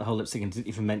talked about the whole lip sync and didn't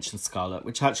even mention Scarlett,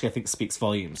 which actually I think speaks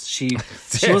volumes. She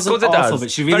wasn't awful, but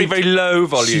she really... Very, very low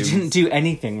volume. She didn't do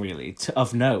anything, really,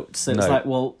 of note. So it's like,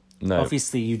 well,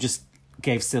 obviously you just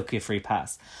gave Silky a free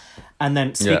pass. And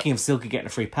then, speaking of Silky getting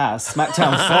a free pass,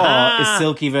 SmackDown 4 is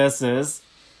Silky versus...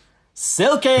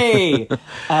 Silky!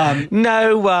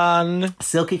 No one.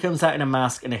 Silky comes out in a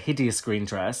mask and a hideous green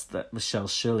dress that Michelle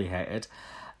surely hated.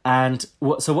 And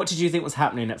what did you think was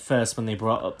happening at first when they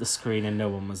brought up the screen and no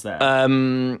one was there?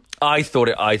 I thought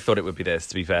it would be this,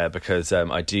 to be fair, because I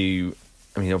mean,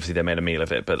 obviously they made a meal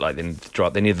of it, but like they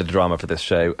needed the drama for this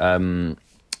show.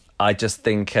 I just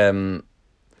think, and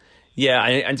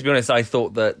to be honest, I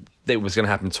thought that it was going to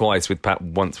happen twice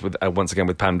once again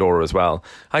with Pandora as well.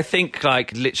 I think,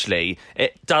 like, literally,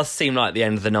 it does seem like the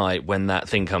end of the night when that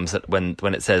thing comes when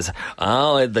it says,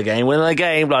 "Oh, the game, win the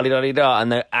game," blah blah blah blah,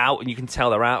 and they're out, and you can tell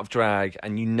they're out of drag,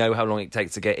 and you know how long it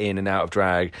takes to get in and out of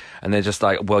drag, and they're just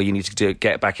like, "Well, you need to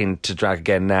get back into drag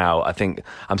again now." I think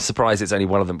I'm surprised it's only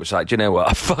one of them, which, like, do you know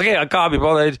what? Fuck it, I can't be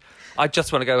bothered. I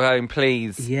just want to go home,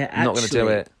 please. Yeah, I'm not going to do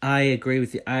it. I agree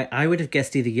with you. I would have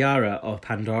guessed either Yara or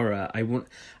Pandora.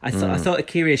 I thought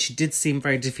Akira, she did seem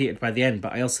very defeated by the end,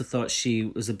 but I also thought she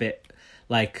was a bit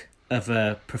like of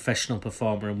a professional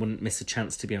performer and wouldn't miss a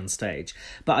chance to be on stage.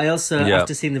 But I also,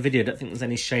 after seeing the video, don't think there's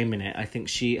any shame in it. I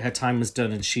think her time was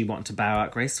done and she wanted to bow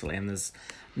out gracefully, and there's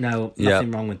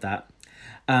nothing wrong with that.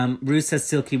 Rue says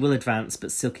Silky will advance,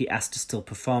 but Silky asked to still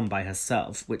perform by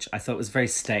herself, which I thought was very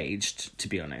staged, to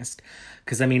be honest.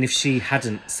 Because, I mean, if she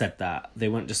hadn't said that, they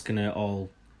weren't just going to all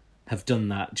have done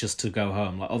that just to go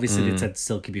home. Like, obviously, they'd said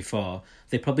Silky before.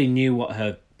 They probably knew what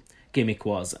her gimmick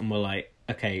was and were like,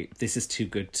 okay, this is too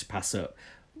good to pass up.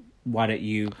 Why don't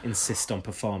you insist on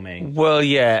performing? Well,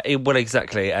 yeah,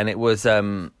 exactly. And it was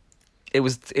almost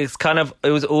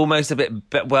a bit,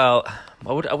 well,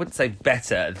 I wouldn't say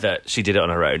better that she did it on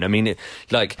her own. I mean, you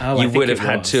would have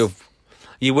had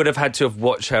to have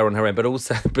watched her on her own, but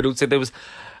also there was,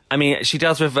 I mean, she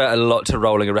does revert a lot to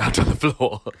rolling around on the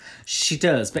floor. She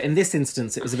does, but in this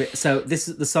instance, it was a bit. So the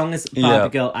song is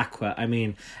Barbie Girl Aqua. I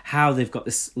mean, how they've got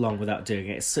this long without doing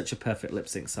it. It's such a perfect lip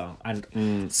sync song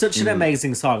and such an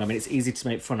amazing song. I mean, it's easy to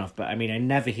make fun of, but I mean, I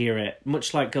never hear it.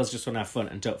 Much like Girls Just Want to Have Fun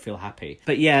and Don't Feel Happy.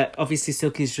 But yeah, obviously,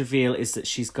 Silky's reveal is that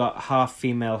she's got half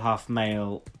female, half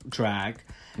male drag.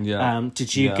 Yeah.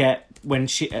 Did you get when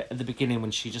she at the beginning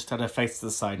when she just had her face to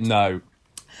the side?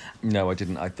 No, I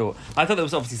didn't. I thought there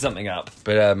was obviously something up,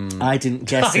 but I didn't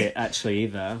guess it actually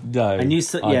either. No, I knew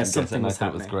something was happening.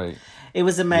 It was great. It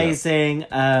was amazing,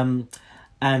 and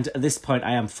at this point,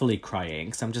 I am fully crying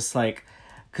because I'm just like,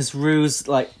 because Rue's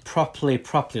like properly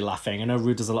laughing. I know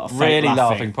Rue does a lot of fake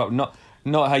laughing.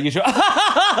 Not her usual.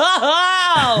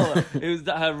 It was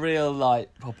her real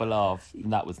like proper laugh.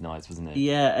 And that was nice, wasn't it?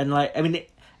 Yeah, and like I mean.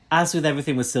 As with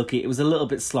everything with Silky, it was a little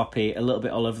bit sloppy, a little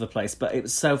bit all over the place, but it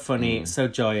was so funny, so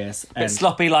joyous. And bit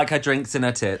sloppy like her drinks in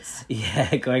her tits.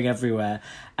 Yeah, going everywhere.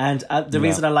 And the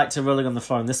reason I liked her rolling on the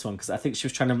floor in this one, because I think she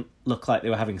was trying to look like they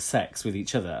were having sex with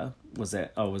each other, was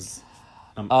it? Or was...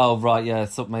 oh right, yeah.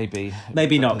 So maybe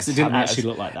not because it didn't actually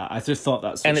look like that. I just thought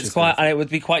that's. And it would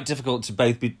be quite difficult to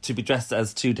both be dressed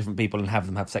as two different people and have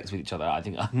them have sex with each other. I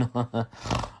think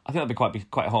that'd be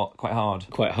quite hard. Quite hard.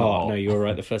 No, you were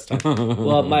right the first time.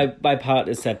 Well, my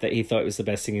partner said that he thought it was the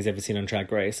best thing he's ever seen on Drag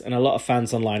Race, and a lot of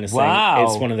fans online are saying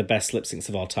it's one of the best lip syncs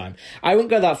of all time. I wouldn't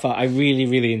go that far. I really,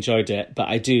 really enjoyed it, but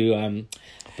I do.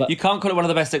 But you can't call it one of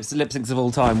the best lip syncs of all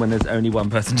time when there's only one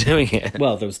person doing it.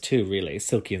 Well, there was two, really,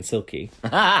 Silky and Silky.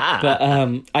 But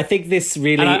I think this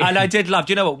really... And I did love...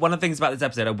 Do you know what? One of the things about this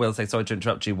episode, I will say, sorry to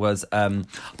interrupt you, was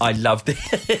I loved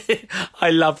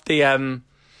the...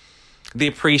 the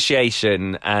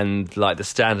appreciation and, like, the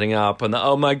standing up and the,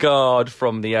 oh, my God,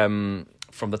 from the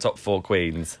top four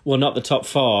queens. Well, not the top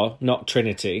four, not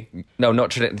Trinity. No,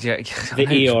 not Trinity. Yeah. The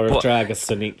Eeyore of drag, as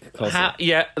Sonique calls it.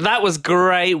 Yeah, that was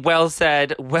great. Well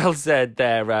said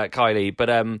there,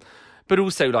 Kylie. But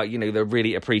also, like, you know, they're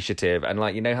really appreciative and,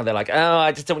 like, you know how they're like, oh,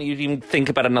 I just don't want you to even think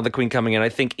about another queen coming in. I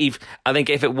think if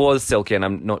it was Silky, and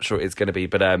I'm not sure it's going to be,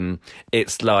 but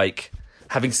it's like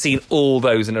having seen all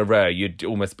those in a row, you'd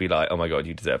almost be like, oh my God,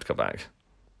 you deserve to come back,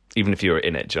 even if you were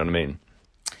in it. Do you know what I mean?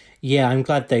 Yeah, I'm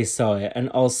glad they saw it. And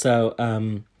also,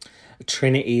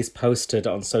 Trinity's posted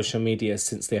on social media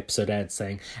since the episode aired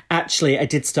saying, actually, I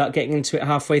did start getting into it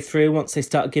halfway through once they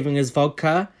started giving us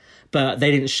vodka. But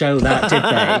they didn't show that, did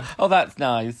they? Oh, that's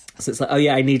nice. So it's like, oh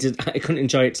yeah, I couldn't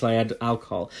enjoy it till I had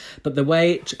alcohol. But the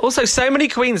way... Also, so many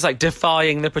queens, like,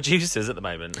 defying the producers at the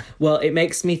moment. Well, it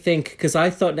makes me think, because I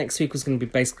thought next week was going to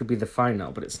basically be the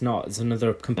final, but it's not. It's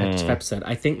another competitive episode.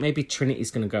 I think maybe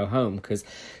Trinity's going to go home, because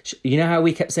you know how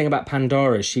we kept saying about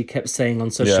Pandora? She kept saying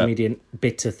on social media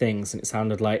bitter things, and it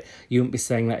sounded like you wouldn't be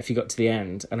saying that if you got to the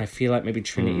end. And I feel like maybe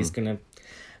Trinity's going to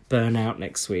burn out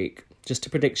next week. Just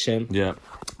a prediction. Yeah.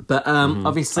 But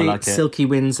obviously, like Silky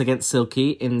wins against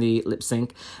Silky in the lip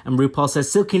sync. And RuPaul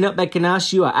says, Silky Nutmeg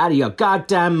Ganache, you are out of your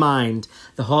goddamn mind.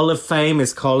 The Hall of Fame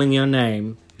is calling your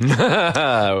name.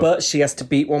 But she has to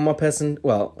beat one more person.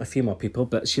 Well, a few more people.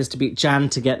 But she has to beat Jan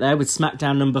to get there with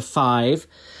SmackDown number 5.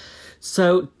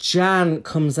 So Jan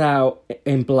comes out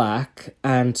in black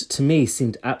and to me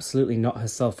seemed absolutely not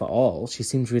herself at all. She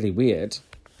seemed really weird.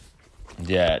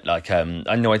 Yeah, like I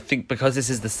know. I think because this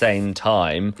is the same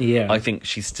time. Yeah, I think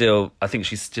she's still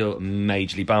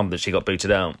majorly bummed that she got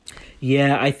booted out.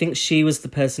 Yeah, I think she was the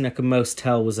person I could most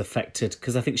tell was affected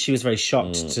because I think she was very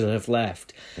shocked to have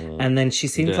left, and then she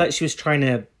seemed like she was trying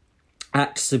to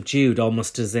act subdued,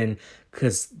 almost as in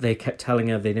because they kept telling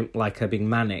her they didn't like her being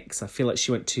manic. So I feel like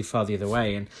she went too far the other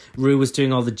way, and Rue was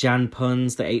doing all the Jan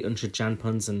puns, the 800 Jan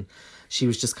puns, and she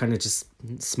was just kind of just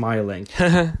smiling.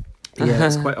 Yeah,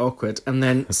 it's quite awkward. And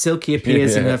then Silky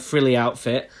appears in her frilly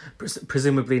outfit,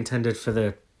 presumably intended for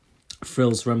the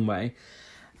Frills runway.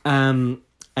 And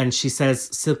she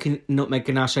says, Silky Nutmeg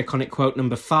Ganache iconic quote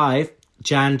number 5,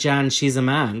 Jan, she's a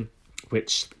man.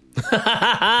 Which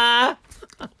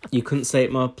You couldn't say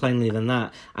it more plainly than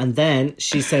that. And then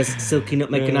she says, Silky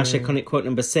Nutmeg Ganache, iconic quote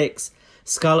number 6.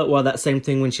 Scarlett wore that same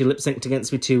thing when she lip-synced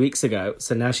against me 2 weeks ago.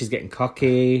 So now she's getting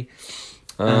cocky.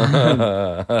 And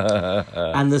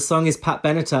the song is Pat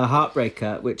Benatar,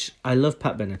 Heartbreaker, which I love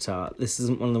Pat Benatar. This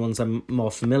isn't one of the ones I'm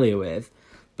more familiar with.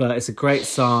 But it's a great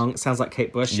song. It sounds like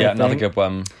Kate Bush. Yeah, another good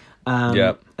one.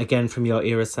 Again, from your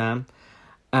era, Sam.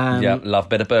 Love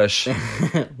bit of Bush.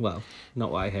 Well,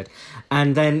 not what I heard.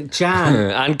 And then Jan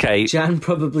and Kate. Jan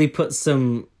probably put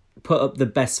up the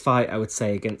best fight, I would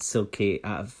say, against Silky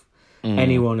out of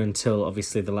anyone until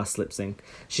obviously the last lip sync.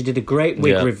 She did a great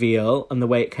wig reveal, and the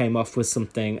way it came off was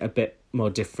something a bit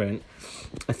more different.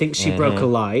 I think she broke a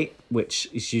light, which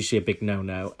is usually a big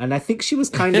no-no, and I think she was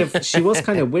kind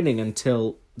of winning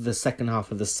until the second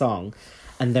half of the song.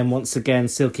 And then once again,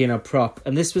 Silky and her prop.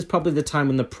 And this was probably the time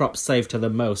when the prop saved her the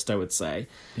most, I would say.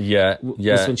 Yeah.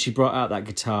 Was when she brought out that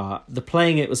guitar. The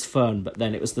playing it was fun, but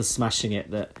then it was the smashing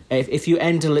it that... If you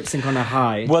end a lip sync on a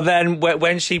high... Well, then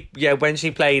when she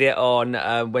played it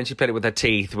on... when she played it with her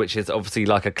teeth, which is obviously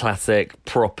like a classic,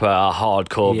 proper,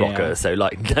 hardcore rocker. So,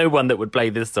 like, no one that would play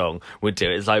this song would do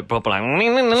it. It's like proper like...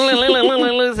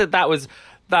 So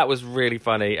that was really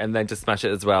funny, and then to smash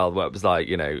it as well. What it was like,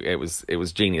 it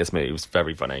was genius moves,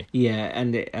 very funny. Yeah,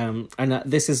 and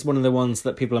this is one of the ones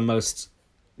that people are most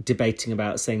debating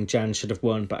about, saying Jan should have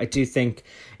won. But I do think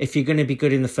if you're going to be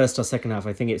good in the first or second half,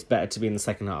 I think it's better to be in the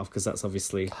second half because that's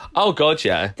obviously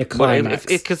the climax.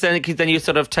 Because then you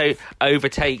sort of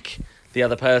overtake the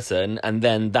other person, and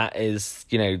then that is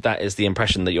the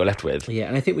impression that you're left with. Yeah,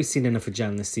 and I think we've seen enough of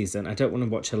Jan this season. I don't want to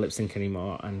watch her lip sync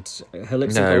anymore, and her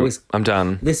lip sync always... I'm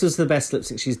done. This was the best lip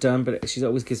sync she's done, but she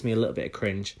always gives me a little bit of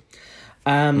cringe.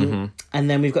 And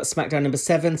then we've got SmackDown number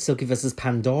 7, Silky versus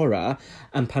Pandora,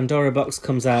 and Pandora Box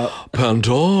comes out...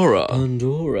 Pandora,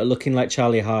 looking like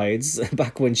Charlie Hides,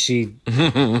 back when she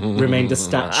remained a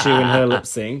statue in her lip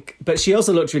sync. But she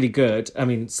also looked really good. I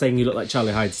mean, saying you look like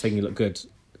Charlie Hides, saying you look good...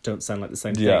 don't sound like the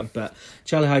same thing, but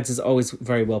Charlie Hides is always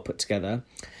very well put together.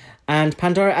 And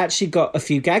Pandora actually got a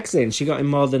few gags in. She got in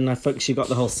more than I think she got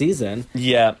the whole season.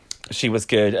 Yeah, she was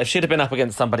good. If she'd have been up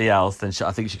against somebody else, then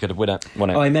I think she could have won it.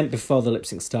 Oh, I meant before the lip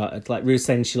sync started. Like Rue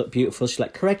saying she looked beautiful. She's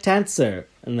like, correct answer.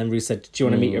 And then Rue said, do you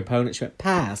want to meet your opponent? She went,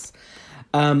 pass.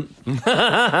 I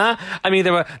mean,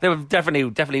 there were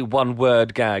definitely one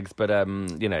word gags, but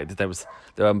they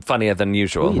were funnier than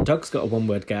usual. Oh, your dog's got a one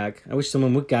word gag. I wish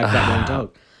someone would gag that one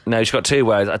dog. No, she's got 2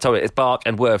 words. I told you, it's bark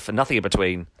and woof, and nothing in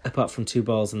between. Apart from 2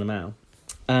 balls in the mouth.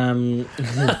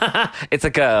 It's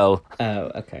a girl.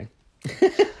 Oh, okay.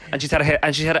 And she's had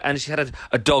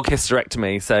a dog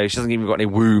hysterectomy, so she hasn't even got any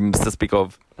wombs to speak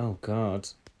of. Oh God.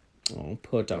 Oh,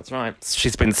 poor dog. That's right.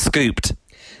 She's been scooped.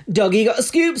 Doggy got a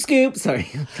scoop. Sorry.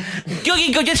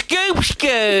 Doggy got a scoop.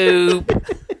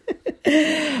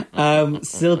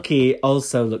 Silky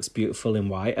also looks beautiful in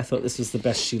white. I thought this was the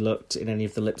best she looked in any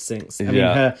of the lip syncs. I mean,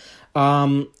 her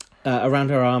arm around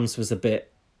her arms was a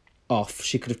bit off.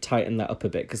 She could have tightened that up a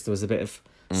bit because there was a bit of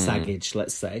saggage,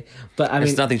 let's say. But I mean,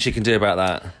 there's nothing she can do about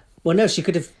that. Well, no, she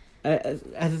could have. I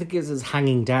think it was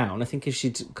hanging down. I think if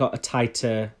she'd got a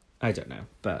tighter, I don't know,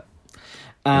 but.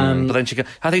 But then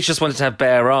I think she just wanted to have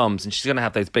bare arms, and she's going to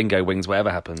have those bingo wings,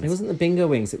 whatever happens. It wasn't the bingo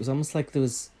wings. It was almost like there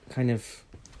was kind of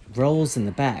rolls in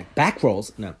the back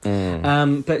rolls. No,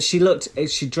 but she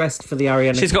dressed for the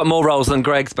Ariana. She's got more rolls than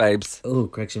Greg's, babes. Oh,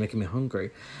 Greg, you're making me hungry.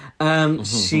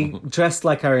 She dressed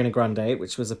like Ariana Grande,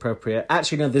 which was appropriate.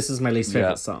 Actually, no, this is my least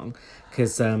favorite song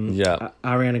because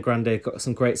Ariana Grande got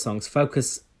some great songs.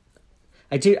 Focus.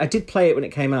 I did play it when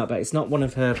it came out, but it's not one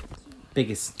of her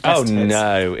biggest best hits.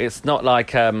 No, it's not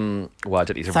like well, I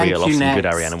don't need to reel off some good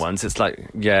Ariana ones. It's like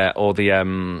or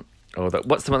the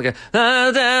what's the one that goes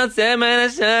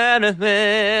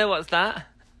what's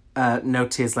that? No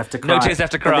Tears Left to Cry. No Tears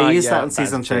Left to Cry. But they used that on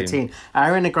season 13.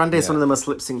 Ariana Grande is one of the most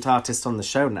lip-synced artists on the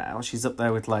show now. She's up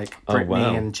there with like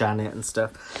Britney and Janet and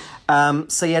stuff.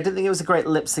 So yeah, I didn't think it was a great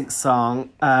lip-sync song.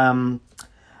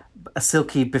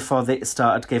 Silky, before they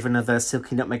started, gave another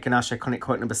Silky Nutmeg Ganache iconic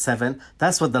quote number 7.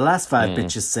 That's what the last 5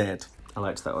 bitches said. I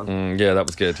liked that one. Yeah, that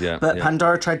was good, yeah. But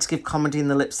Pandora tried to give comedy in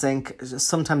the lip sync.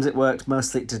 Sometimes it worked,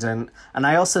 mostly it didn't. And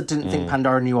I also didn't think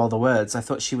Pandora knew all the words. I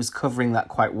thought she was covering that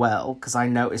quite well, because I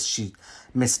noticed she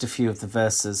missed a few of the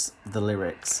verses, the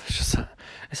lyrics.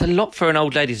 It's a lot for an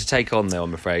old lady to take on, though,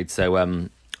 I'm afraid. So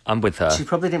I'm with her. She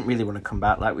probably didn't really want to come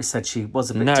back. Like we said, she was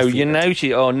a bit defeated.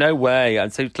 no way.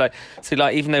 And so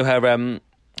even though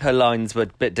her lines were a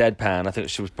bit deadpan, I think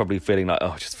she was probably feeling like,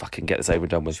 oh, just fucking get this over and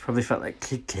done with. She probably felt like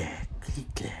click, clack, click,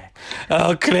 clack.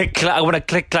 Oh, click, clack. I want to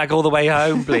click, clack all the way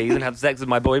home, please, and have sex with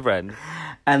my boyfriend.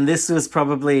 And this was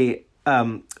probably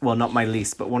well, not my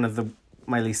least, but one of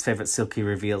my least favourite Silky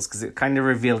reveals, because it kind of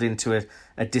revealed into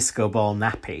a disco ball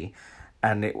nappy,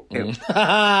 and it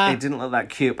didn't look that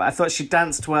cute, but I thought she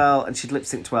danced well and she'd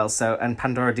lip-synced well, and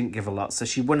Pandora didn't give a lot, so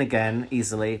she won again,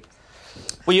 easily.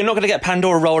 Well, you're not going to get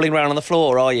Pandora rolling around on the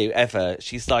floor, are you, ever?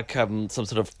 She's like some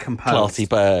sort of Composed. classy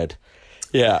bird.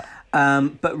 Yeah.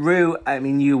 But Rue, I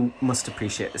mean, you must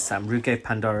appreciate this, Sam. Rue gave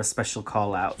Pandora a special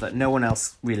call-out that no one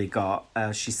else really got.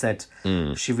 She said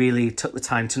she really took the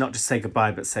time to not just say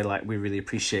goodbye, but say, like, we really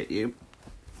appreciate you.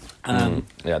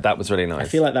 Yeah, that was really nice. I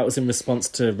feel like that was in response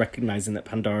to recognising that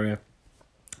Pandora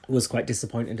was quite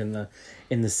disappointed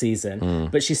in the season.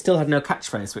 But she still had no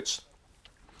catchphrase, which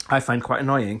I find quite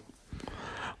annoying.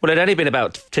 Well, it'd only been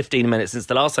about 15 minutes since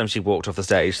the last time she walked off the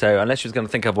stage, so unless she was going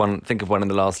to think of one in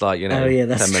the last, 10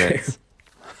 minutes.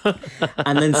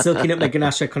 And then Silky Nutmeg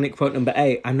Ganache iconic quote number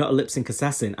 8, I'm not a lip-sync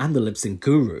assassin, I'm the lip-sync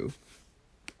guru.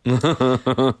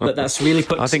 But that's really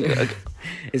put... I think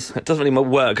it doesn't really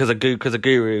work because a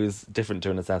guru is different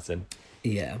to an assassin.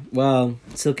 Yeah, well,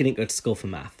 Silky didn't go to school for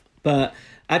math. But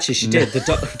actually she did, the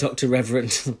Dr.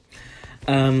 Reverend...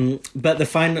 but the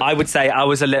final... I would say I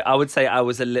was a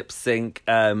lip sync.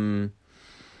 I'm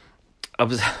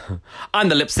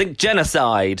the lip sync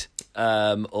genocide. Or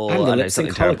I'm the lip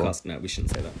sync Holocaust. No, we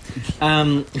shouldn't say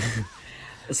that.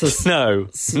 So no.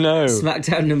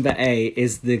 SmackDown number 8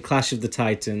 is the Clash of the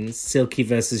Titans, Silky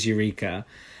versus Eureka.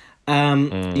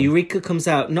 Eureka comes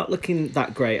out not looking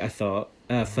that great, I thought,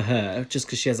 for her, just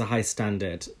because she has a high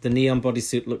standard. The neon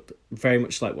bodysuit looked very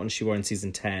much like one she wore in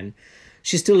season 10.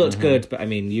 She still looked good, but I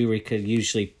mean, Eureka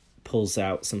usually pulls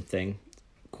out something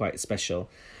quite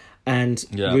special. And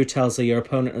Rue tells her, your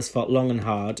opponent has fought long and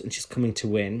hard, and she's coming to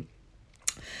win.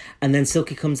 And then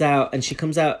Silky comes out, and she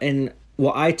comes out in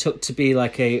what I took to be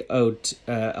like a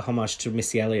homage to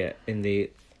Missy Elliott in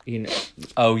the,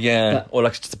 Oh yeah, or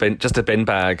like just a bin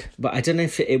bag. But I don't know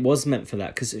if it was meant for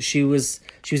that, because she was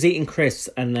eating crisps,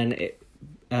 and then it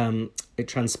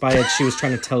transpired she was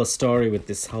trying to tell a story with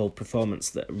this whole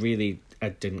performance that really I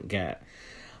didn't get.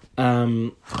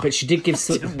 But she did give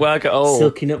didn't work at all.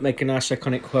 Silky Nutmeg Ganache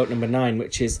iconic quote number 9,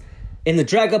 which is, in the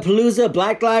Dragapalooza,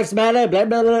 Black Lives Matter, blah,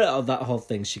 blah, blah. Oh, that whole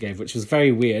thing she gave, which was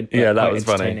very weird. But yeah, that was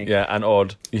funny. Yeah, and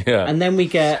odd. Yeah. And then we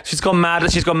get... She's gone mad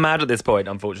at this point,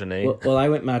 unfortunately. Well, I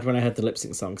went mad when I heard the lip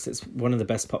sync song, because it's one of the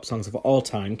best pop songs of all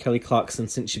time, Kelly Clarkson,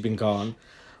 Since You've Been Gone,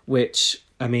 which...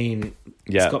 I mean,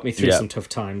 it's got me through some tough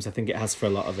times. I think it has for a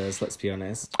lot of us, let's be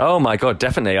honest. Oh my God,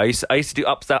 definitely. I used to do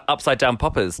upside down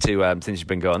poppers to Since You've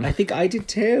Been Gone. I think I did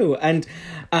too. And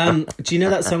do you know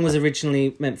that song was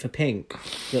originally meant for Pink?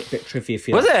 A little bit trivia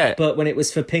for you. Was it? But when it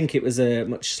was for Pink, it was a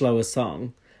much slower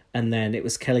song. And then it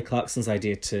was Kelly Clarkson's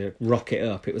idea to rock it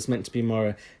up. It was meant to be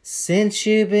more Since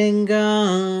You've Been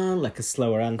Gone, like a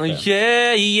slower anthem.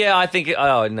 Yeah. I think.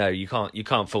 No, you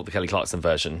can't fault the Kelly Clarkson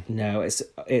version. No,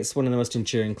 it's one of the most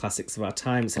enduring classics of our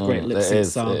time. It's a great lip sync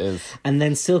song. It is. And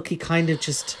then Silky kind of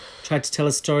just tried to tell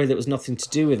a story that was nothing to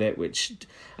do with it, which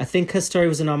I think her story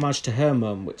was an homage to her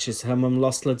mum, which is her mum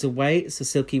lost loads of weight, so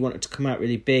Silky wanted to come out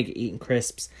really big, eating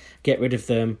crisps, get rid of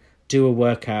them, do a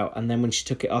workout, and then when she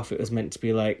took it off, it was meant to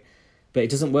be like, but it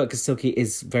doesn't work because Silky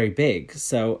is very big,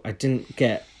 so I didn't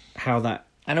get how that...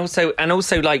 And also,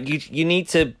 like, you need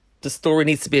to... The story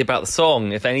needs to be about the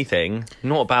song, if anything,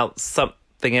 not about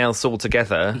something else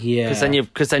altogether. Yeah.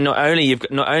 Because then not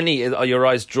only are your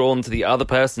eyes drawn to the other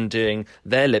person doing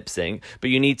their lip sync, but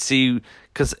you need to...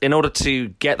 Because in order to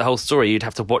get the whole story, you'd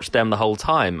have to watch them the whole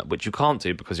time, which you can't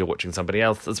do because you're watching somebody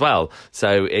else as well.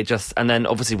 So it just... And then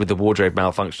obviously with the wardrobe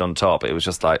malfunction on top, it was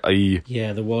just like...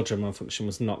 Yeah, the wardrobe malfunction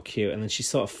was not cute. And then she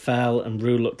sort of fell and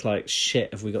Rue looked like,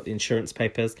 shit, have we got the insurance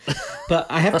papers? But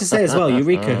I have to say as well,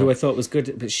 Eureka, who I thought was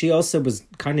good, but she also was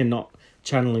kind of not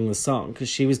channeling the song, because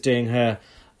she was doing her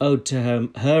ode to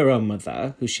her own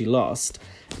mother, who she lost,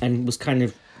 and was kind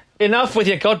of... Enough with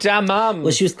your goddamn mum.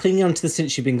 Well, she was clinging on to the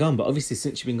Since You've Been Gone, but obviously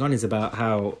Since You've Been Gone is about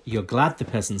how you're glad the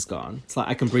person's gone. It's like,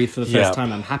 I can breathe for the first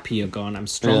time, I'm happy you're gone, I'm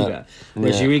stronger.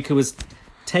 Whereas Eureka was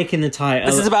taking the title...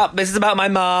 This is about my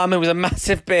mum, who was a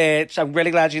massive bitch. I'm really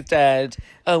glad she's dead.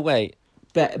 Oh, wait.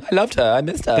 But I loved her, I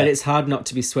missed her. But it's hard not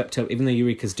to be swept up, even though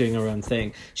Eureka's doing her own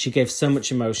thing. She gave so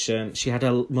much emotion. She had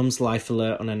her mum's life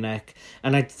alert on her neck.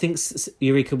 And I think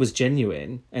Eureka was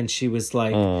genuine, and she was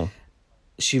like...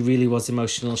 She really was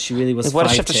emotional. She really was fighting. Why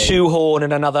does she have to shoehorn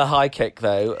in another high kick,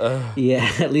 though? Ugh. Yeah,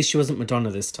 at least she wasn't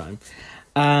Madonna this time.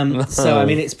 So, I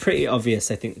mean, it's pretty obvious,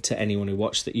 I think, to anyone who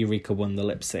watched that Eureka won the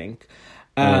lip sync.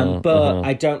 But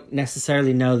I don't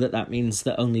necessarily know that means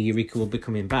that only Eureka will be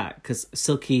coming back, because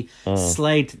Silky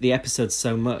slayed the episode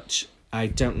so much I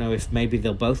don't know if maybe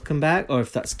they'll both come back or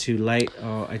if that's too late,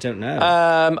 or I don't know.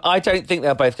 I don't think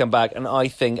they'll both come back. And I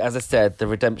think, as I said, the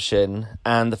redemption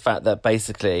and the fact that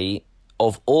basically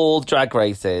of all drag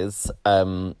races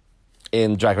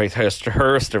in Drag Race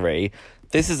history,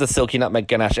 this is a Silky Nutmeg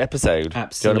Ganache episode.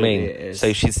 Absolutely, do you know what I mean?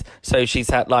 it is. So she's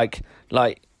had like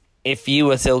if you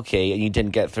were Silky and you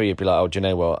didn't get through, you'd be like, oh, do you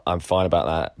know what? I'm fine about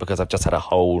that because I've just had a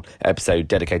whole episode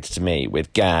dedicated to me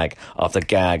with gag after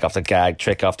gag after gag,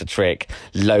 trick after trick,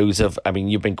 loads of. I mean,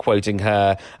 you've been quoting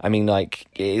her. I mean, like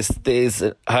it is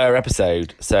her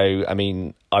episode. So I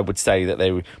mean, I would say that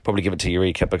they would probably give it to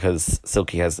Eureka because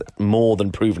Silky has more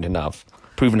than proven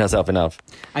herself enough.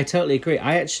 I totally agree.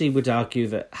 I actually would argue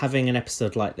that having an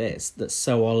episode like this that's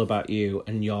so all about you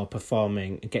and you're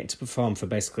performing, getting to perform for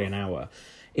basically an hour,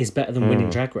 is better than winning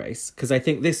Drag Race. Because I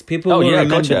think people will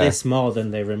remember this more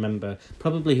than they remember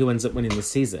probably who ends up winning the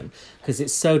season. Because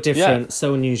it's so different,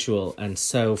 so unusual, and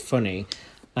so funny.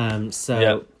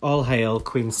 All hail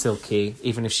Queen Silky,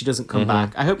 even if she doesn't come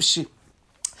back. I hope she...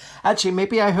 Actually,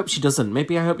 maybe I hope she doesn't.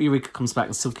 Maybe I hope Eureka comes back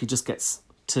and Silky just gets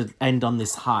to end on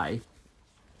this high.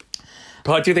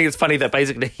 But I do think it's funny that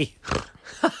basically...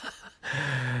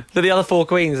 the other four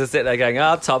queens are sitting there going,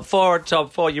 top four.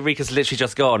 Eureka's literally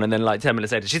just gone. And then, 10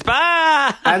 minutes later, she's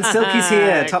back! And Silky's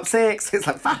here, top 6. It's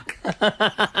like, fuck.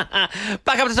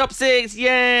 Back up to top 6,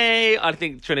 yay! I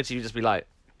think Trinity would just be,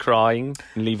 crying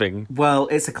and leaving. Well,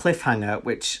 it's a cliffhanger,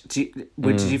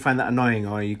 did you find that annoying,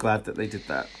 or are you glad that they did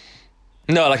that?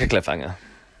 No, I like a cliffhanger.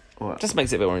 What? Just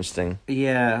makes it a bit more interesting.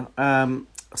 Yeah,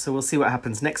 so we'll see what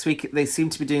happens. Next week, they seem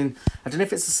to be doing... I don't know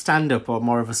if it's a stand-up or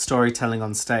more of a storytelling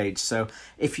on stage. So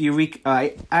if Eureka...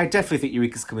 I definitely think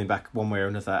Eureka's coming back one way or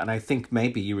another. And I think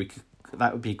maybe Eureka...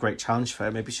 That would be a great challenge for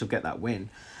her. Maybe she'll get that win.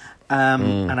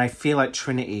 And I feel like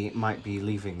Trinity might be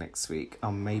leaving next week.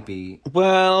 Or maybe...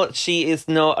 Well, she is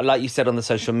not, like you said, on the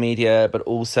social media. But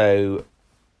also,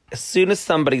 as soon as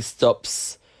somebody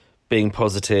stops being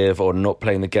positive or not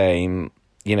playing the game...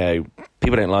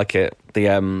 people don't like it.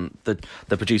 The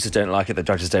producers don't like it. The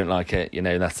judges don't like it.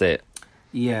 That's it.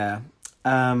 Yeah.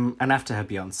 And after her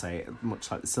Beyonce,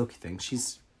 much like the Silky thing,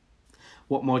 she's...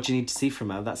 What more do you need to see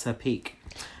from her? That's her peak.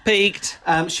 Peaked.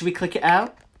 Should we click it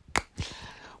out?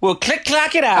 Well,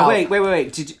 clack it out. Oh, wait.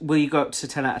 Will you go up to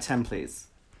 10 out of 10, please?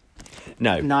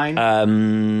 No. 9?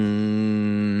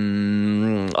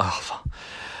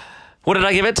 What did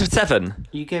I give it? To 7?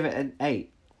 You gave it an 8.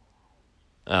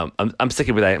 I'm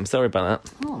sticking with 8. I'm sorry about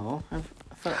that. Oh,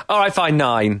 All right, fine,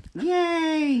 9.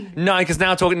 Yay! 9, because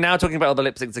now talking about all the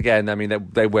lip syncs again. I mean,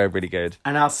 they were really good.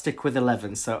 And I'll stick with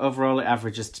 11. So overall, it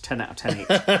averages to 10 out of 10 each.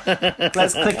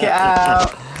 Let's click it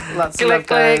out. Lots of love,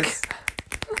 guys.